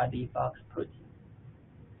by the RBPOX protein.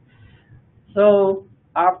 So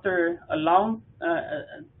after a long,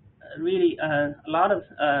 a lot of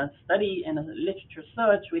study and literature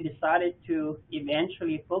search, we decided to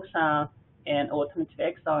eventually focus on an alternative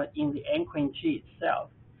exon in the anchoring G itself.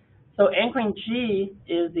 So anchoring G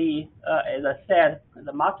is the, as I said,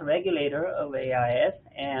 the master regulator of AIS,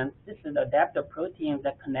 and this is the adapter protein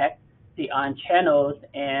that connects the ion channels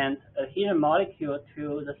and adhesion molecule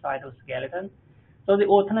to the cytoskeleton. So the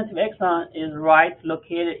alternative exon is right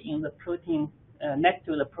located in the protein, next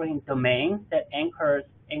to the protein domain that anchors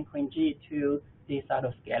anchoring G to the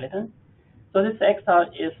cytoskeleton. So this exon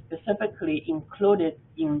is specifically included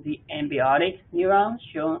in the embryonic neuron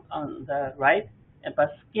shown on the right,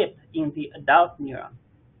 but skipped in the adult neuron.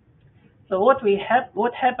 So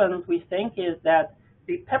what happens, we think, is that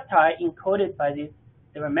the peptide encoded by this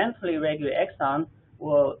developmentally regular exon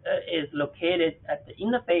is located at the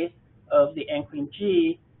interface of the anchoring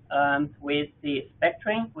G with the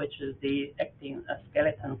spectrin, which is the actin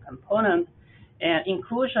skeleton component, and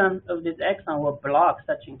inclusion of this exon will block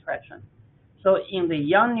such interaction. So in the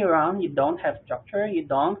young neuron, you don't have structure. You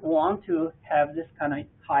don't want to have this kind of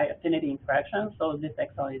high affinity interaction, so this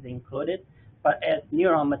exon is included. But as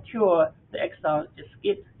neuron mature, the exon is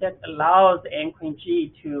skipped. That allows the anchoring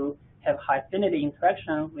G to have high affinity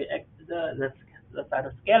interaction with the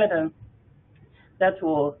cytoskeleton. That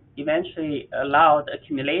will eventually allow the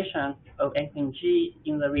accumulation of exon G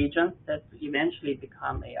in the region that eventually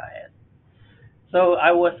become AIS. So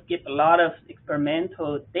I will skip a lot of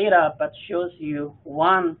experimental data, but shows you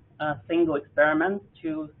one single experiment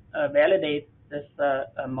to validate this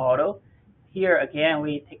model. Here again,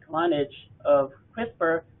 we take advantage of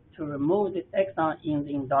CRISPR to remove this exon in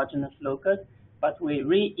the endogenous locus, but we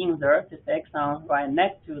reinsert this exon right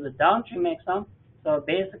next to the downstream exon. So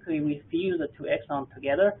basically, we fuse the two exons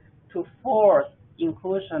together to force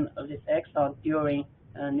inclusion of this exon during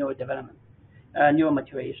neurodevelopment,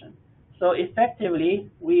 neuromaturation. So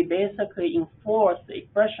effectively, we basically enforce the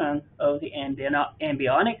expression of the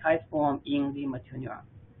embryonic height form in the mature neuron.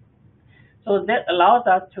 So that allows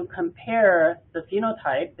us to compare the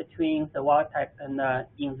phenotype between the wild type and the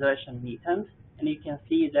insertion mutant. And you can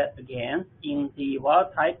see that again, in the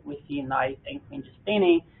wild type, we see nice and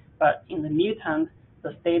staining, but in the mutant,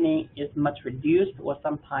 the staining is much reduced or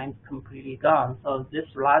sometimes completely gone. So this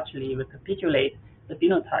largely recapitulates the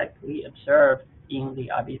phenotype we observed in the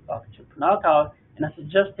RBP knockout, and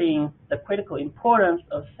suggesting the critical importance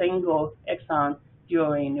of single exon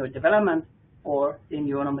during neurodevelopment for the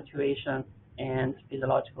neuronal maturation and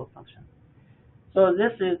physiological function. So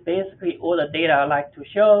this is basically all the data I like to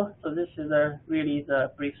show. So this is really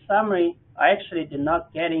the brief summary. I actually did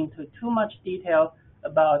not get into too much detail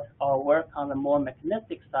about our work on the more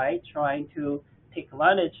mechanistic side, trying to take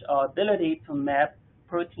advantage of our ability to map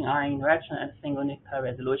protein-ion interaction at single nucleotide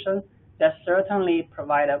resolution. That certainly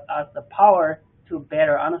provided us the power to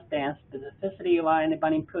better understand specificity of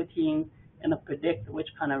RNA-binding proteins and predict which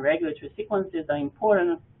kind of regulatory sequences are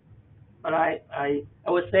important. But I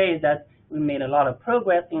would say that we made a lot of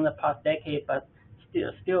progress in the past decade, but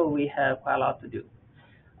still we have quite a lot to do.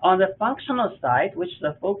 On the functional side, which is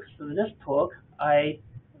the focus of this talk, I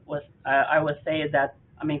would say that,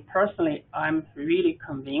 personally, I'm really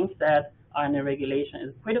convinced that RNA regulation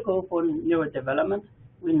is critical for neurodevelopment.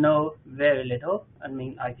 We know very little.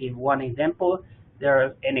 I give one example. There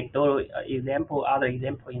are anecdotal example, other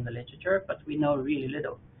example in the literature, but we know really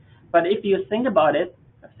little. But if you think about it,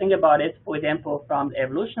 for example, from the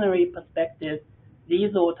evolutionary perspective,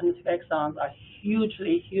 these alternative exons are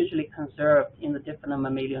hugely conserved in the different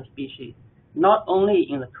mammalian species, not only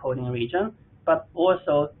in the coding region, but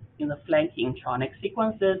also in the flanking intronic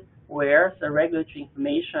sequences where the regulatory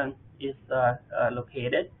information is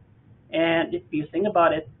located. And if you think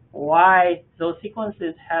about it, why those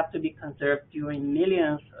sequences have to be conserved during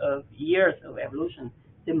millions of years of evolution,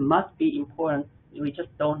 they must be important. We just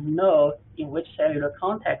don't know in which cellular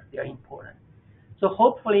context they are important. So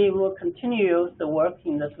hopefully we will continue the work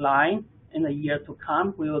in this line. In the years to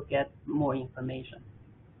come, we will get more information.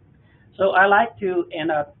 So I like to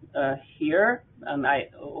end up here. I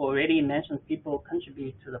already mentioned people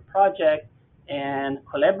contribute to the project, and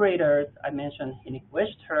collaborators, I mentioned Henrik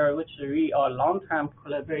Wester, which is really our long-term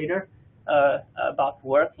collaborator about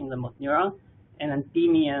work in the motor neuron, and then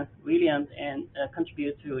Demian Williams and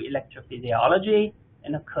contribute to electrophysiology,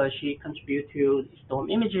 and Kershi contribute to storm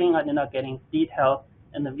imaging. I did not get into detail,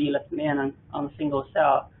 and the Vilas Menon on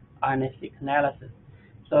single-cell RNA-seq analysis.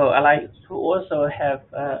 So I like to also have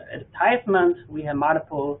advertisement. We have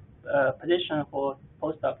multiple positions for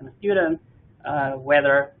postdoc and students,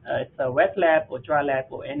 whether it's a wet lab or dry lab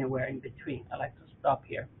or anywhere in between. I like to stop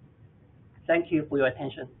here. Thank you for your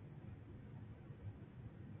attention.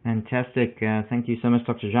 Fantastic. Thank you so much,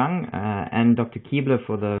 Dr. Zhang and Dr. Kiebler,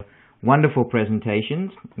 for the wonderful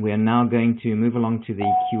presentations. We are now going to move along to the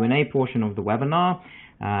Q&A portion of the webinar.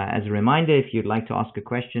 As a reminder, if you'd like to ask a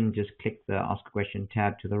question, just click the Ask a Question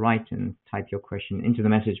tab to the right and type your question into the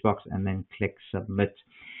message box and then click Submit.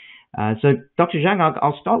 So, Dr. Zhang,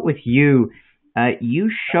 I'll start with you. You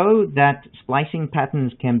show that splicing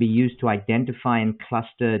patterns can be used to identify and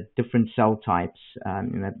cluster different cell types.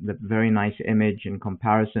 The very nice image and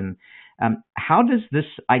comparison. How does this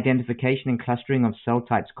identification and clustering of cell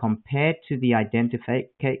types compare to the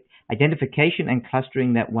identification and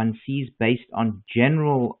clustering that one sees based on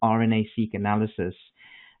general RNA-seq analysis?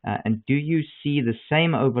 And do you see the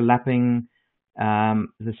same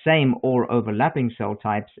or overlapping cell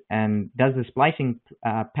types? And does the splicing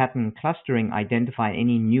pattern clustering identify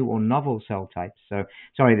any new or novel cell types? So,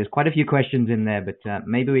 sorry, there's quite a few questions in there, but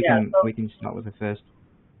maybe we can start with the first.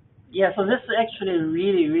 Yeah, so this is actually a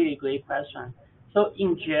really great question. So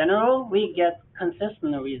in general, we get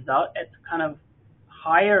consistent result at kind of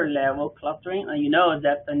higher level clustering. And you know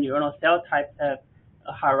that the neuronal cell types have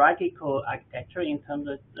a hierarchical architecture in terms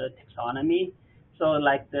of the taxonomy. So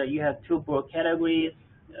like you have two broad categories,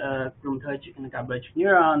 glutamatergic and GABAergic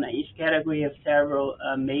neuron, and each category has several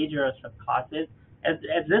major subclasses.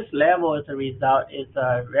 at this level, the result is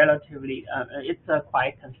relatively, it's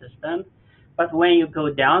quite consistent. But when you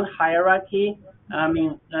go down hierarchy,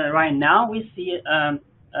 right now we see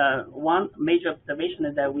one major observation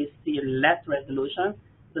is that we see less resolution.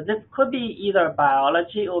 So this could be either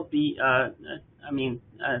biology or be,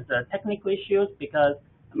 the technical issues, because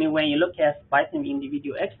when you look at splicing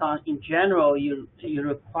individual exons, in general, you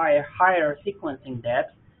require higher sequencing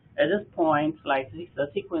depth. At this point, like the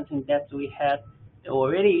sequencing depth we have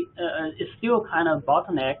already is still kind of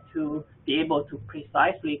bottleneck to be able to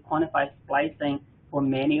precisely quantify splicing for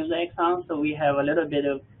many of the exons. So we have a little bit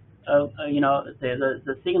of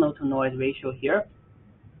the signal to noise ratio here.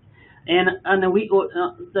 And we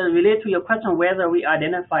relate to your question whether we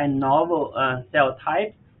identify novel cell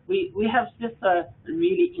types. We have this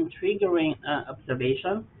really intriguing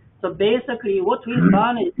observation. So basically, what we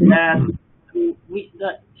found is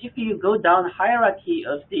that if you go down hierarchy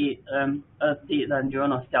of the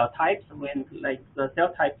neuronal cell types, when like the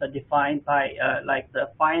cell types are defined by like the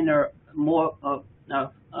finer, more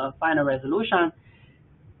finer resolution,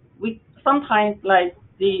 we sometimes like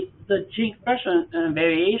the gene expression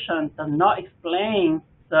variation does not explain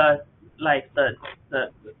the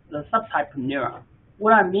subtype of neuron.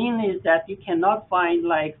 What I mean is that you cannot find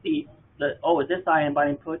like this RNA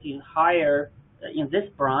binding protein higher in this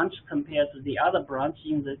branch compared to the other branch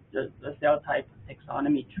in the cell type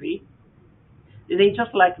taxonomy tree. They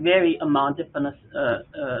just like vary among different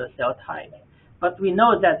cell types. But we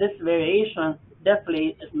know that this variation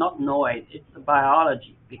definitely is not noise, it's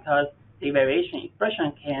biology, because the variation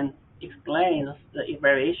expression can explain the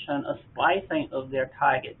variation of splicing of their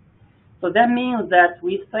target. So that means that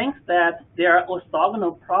we think that there are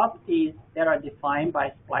orthogonal properties that are defined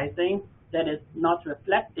by splicing that is not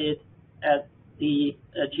reflected at the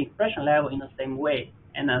gene expression level in the same way.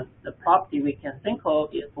 And the property we can think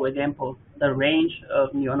of is, for example, the range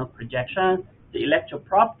of neuronal projection, the electrical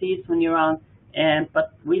properties of neurons,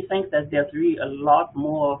 but we think that there's really a lot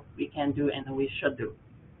more we can do and we should do.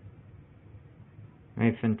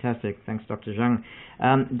 Right, fantastic. Thanks, Dr. Zhang.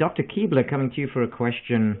 Dr. Kiebler, coming to you for a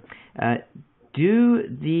question. Do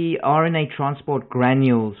the RNA transport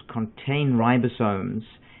granules contain ribosomes?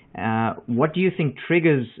 What do you think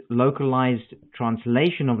triggers localized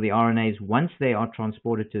translation of the RNAs once they are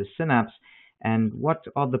transported to a synapse? And what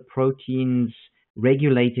are the proteins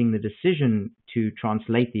regulating the decision to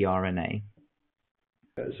translate the RNA?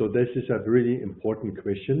 So this is a really important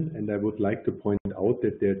question, and I would like to point out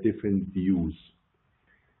that there are different views.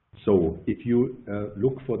 So if you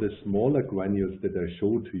look for the smaller granules that I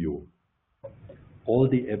showed to you, all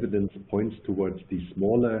the evidence points towards the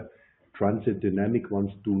smaller transit dynamic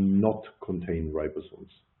ones do not contain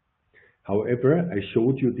ribosomes. However, I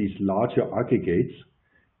showed you these larger aggregates,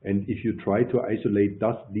 and if you try to isolate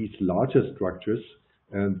these larger structures,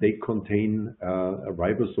 they contain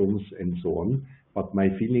ribosomes and so on. But my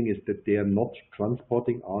feeling is that they are not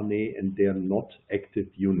transporting RNA and they are not active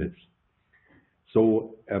units.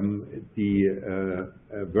 So the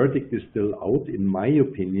verdict is still out. In my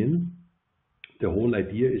opinion, the whole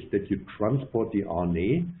idea is that you transport the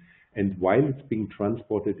RNA, and while it's being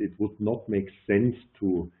transported, it would not make sense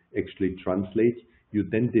to actually translate. You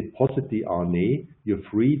then deposit the RNA, you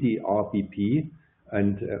free the RBP,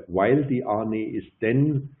 and while the RNA is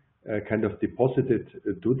then kind of deposited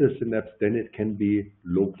to the synapse, then it can be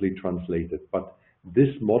locally translated. But this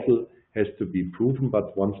model has to be proven,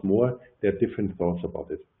 but once more, there are different thoughts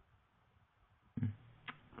about it.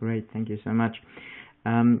 Great, thank you so much.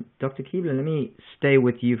 Dr. Kiebler, let me stay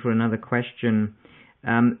with you for another question.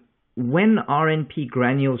 When RNP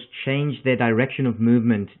granules change their direction of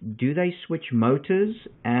movement, do they switch motors,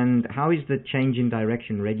 and how is the change in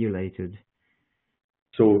direction regulated?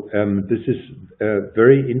 So this is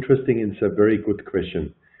very interesting and it's a very good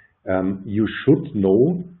question. You should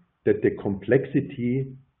know that the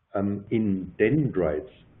complexity in dendrites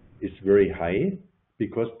is very high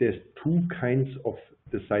because there's two kinds of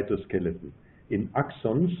the cytoskeleton. In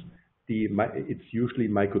axons, it's usually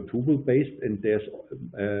microtubule based, and there's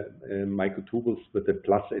microtubules with the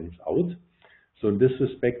plus ends out. So in this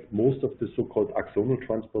respect, most of the so-called axonal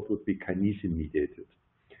transport would be kinesin mediated.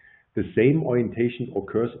 The same orientation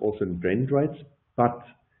occurs also in dendrites, but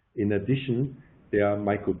in addition, there are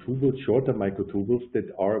microtubules, shorter microtubules that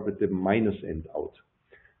are with the minus end out.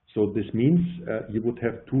 So this means you would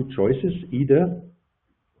have two choices, either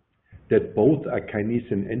that both a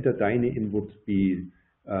kinesin and a dynein would be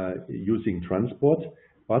using transport,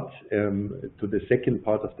 but to the second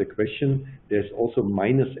part of the question, there's also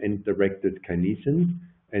minus end directed kinesin,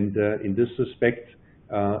 and in this respect,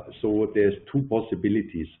 so there's two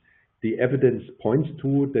possibilities. The evidence points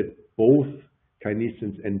to that both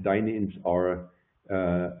kinesins and dyneins are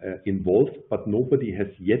involved, but nobody has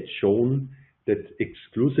yet shown that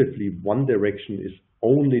exclusively one direction is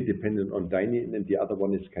only dependent on dynein and the other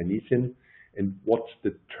one is kinesin. And what's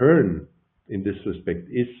the turn in this respect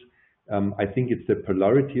is, I think it's the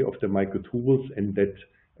polarity of the microtubules, and that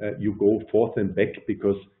you go forth and back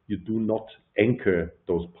because you do not anchor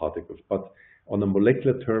those particles. But on a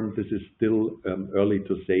molecular term, this is still early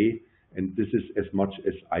to say, and this is as much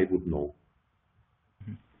as I would know.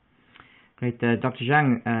 Great. Dr.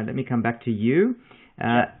 Zhang, let me come back to you.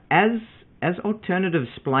 As alternative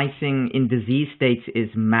splicing in disease states is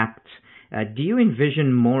mapped, do you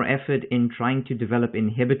envision more effort in trying to develop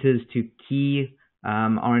inhibitors to key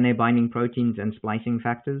RNA binding proteins and splicing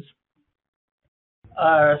factors?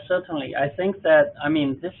 Certainly. I think that,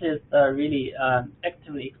 this is really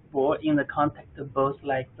actively explored in the context of both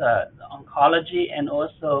like the oncology and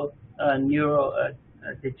also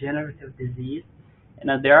neurodegenerative disease.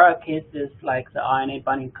 There are cases like the RNA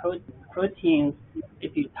binding proteins.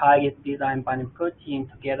 If you target these RNA binding proteins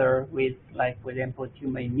together with, like, for example,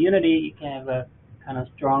 tumor immunity, you can have a kind of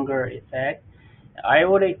stronger effect. I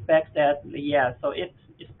would expect that, so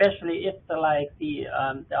especially if the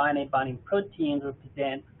RNA binding proteins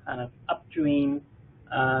represent kind of upstream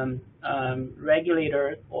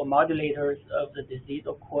regulators or modulators of the disease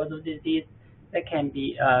or cause of disease, that can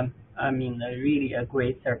be really a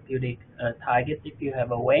great therapeutic target if you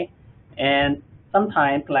have a way. And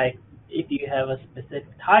sometimes, like, if you have a specific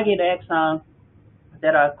target exon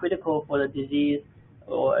that are critical for the disease,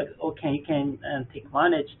 or you can take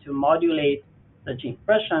advantage to modulate the gene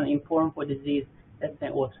expression important for disease, that's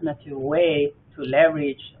an alternative way to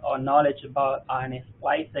leverage our knowledge about RNA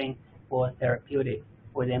splicing for therapeutics,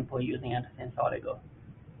 for example, using antisense oligo.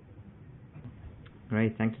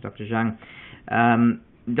 Great, thanks, Dr. Zhang.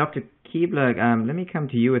 Dr. Kiebler, let me come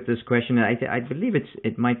to you with this question. I believe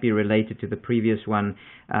it might be related to the previous one.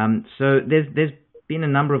 So there's been a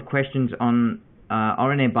number of questions on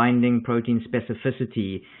RNA binding protein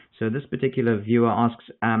specificity. So this particular viewer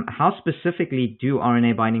asks, how specifically do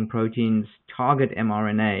RNA binding proteins target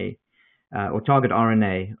mRNA or target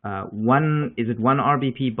RNA? Is it one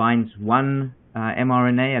RBP binds one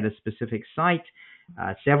mRNA at a specific site,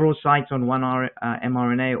 several sites on one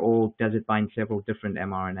mRNA, or does it bind several different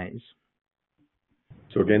mRNAs?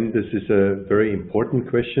 So again, this is a very important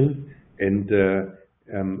question, and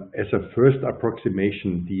as a first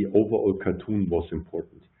approximation, the overall cartoon was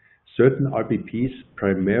important. Certain RBPs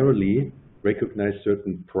primarily recognize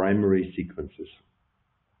certain primary sequences.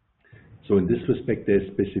 So in this respect, there's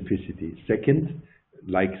specificity. Second,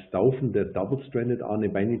 like Stauffen, the double-stranded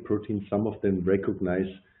RNA binding proteins, some of them recognize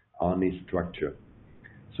RNA structure.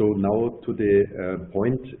 So now to the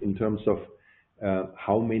point in terms of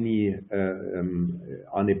how many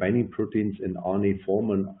RNA binding proteins and RNA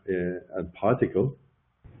form a particle.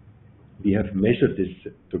 We have measured this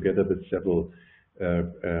together with several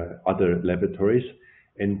other laboratories,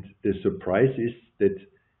 and the surprise is that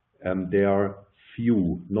there are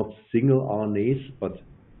few, not single RNAs, but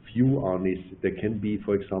few RNAs. There can be,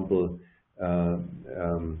 for example,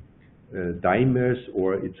 dimers,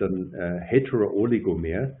 or it's a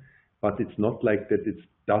heterooligomer, but it's not like that it's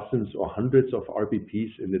dozens or hundreds of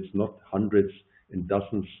RBPs, and it's not hundreds and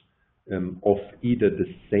dozens of either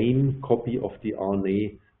the same copy of the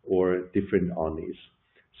RNA or different RNAs.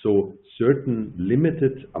 So certain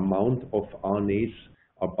limited amount of RNAs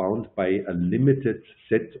are bound by a limited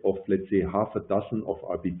set of, let's say, half a dozen of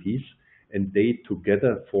RBPs, and they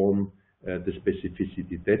together form the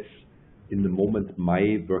specificity. That's, in the moment,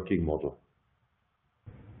 my working model.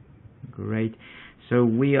 Great. So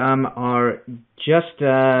we are just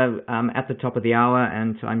at the top of the hour,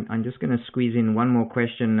 and so I'm just going to squeeze in one more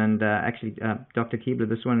question. And actually, Dr. Kiebler,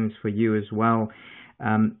 this one is for you as well.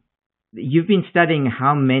 You've been studying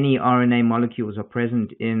how many RNA molecules are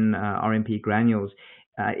present in RNP granules.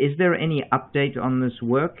 Is there any update on this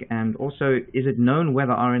work? And also, is it known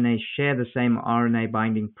whether RNAs share the same RNA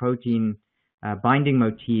binding protein binding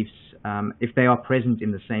motifs if they are present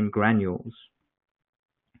in the same granules?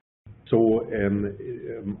 So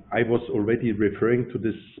I was already referring to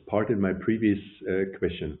this part in my previous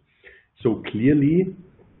question. So clearly,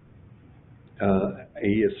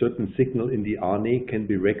 a certain signal in the RNA can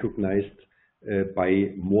be recognized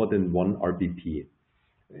by more than one RBP.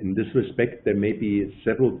 In this respect, there may be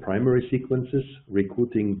several primary sequences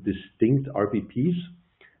recruiting distinct RBPs,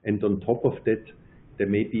 and on top of that, there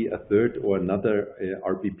may be a third or another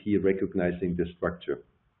RBP recognizing the structure.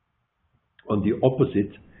 On the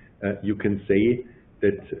opposite, you can say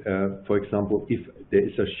that, for example, if there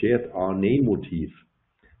is a shared RNA motif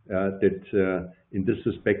that in this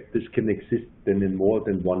respect, this can exist then in more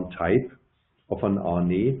than one type of an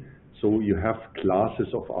RNA. So you have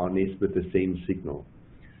classes of RNAs with the same signal.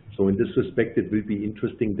 So in this respect, it will be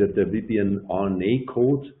interesting that there will be an RNA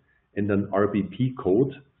code and an RBP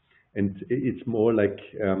code. And it's more like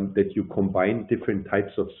that you combine different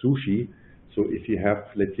types of sushi. So if you have,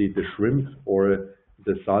 let's say, the shrimp or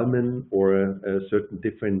the salmon or certain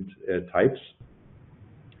different types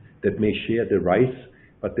that may share the rice,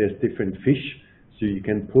 but there's different fish. So you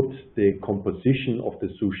can put the composition of the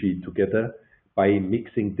sushi together by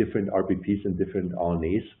mixing different RBPs and different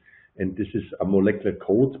RNAs. And this is a molecular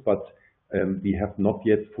code, but we have not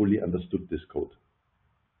yet fully understood this code.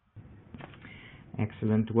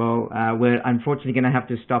 Excellent. Well, we're unfortunately going to have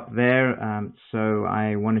to stop there. So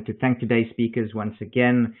I wanted to thank today's speakers once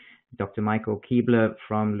again, Dr. Michael Kiebler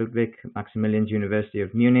from Ludwig-Maximilians University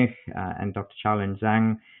of Munich and Dr. Chaolin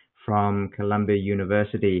Zhang from Columbia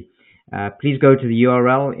University. Please go to the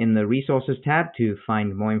URL in the resources tab to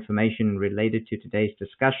find more information related to today's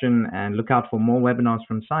discussion, and look out for more webinars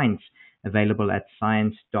from Science available at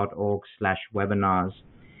science.org/webinars.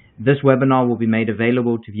 This webinar will be made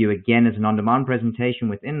available to view again as an on-demand presentation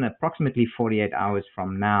within approximately 48 hours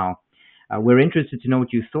from now. We're interested to know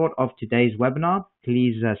what you thought of today's webinar.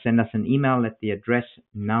 Please send us an email at the address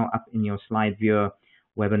now up in your slide viewer,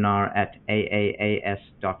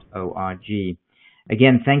 webinar@aaas.org.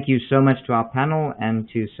 Again, thank you so much to our panel and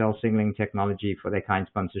to Cell Signaling Technology for their kind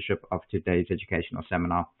sponsorship of today's educational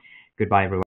seminar. Goodbye, everyone.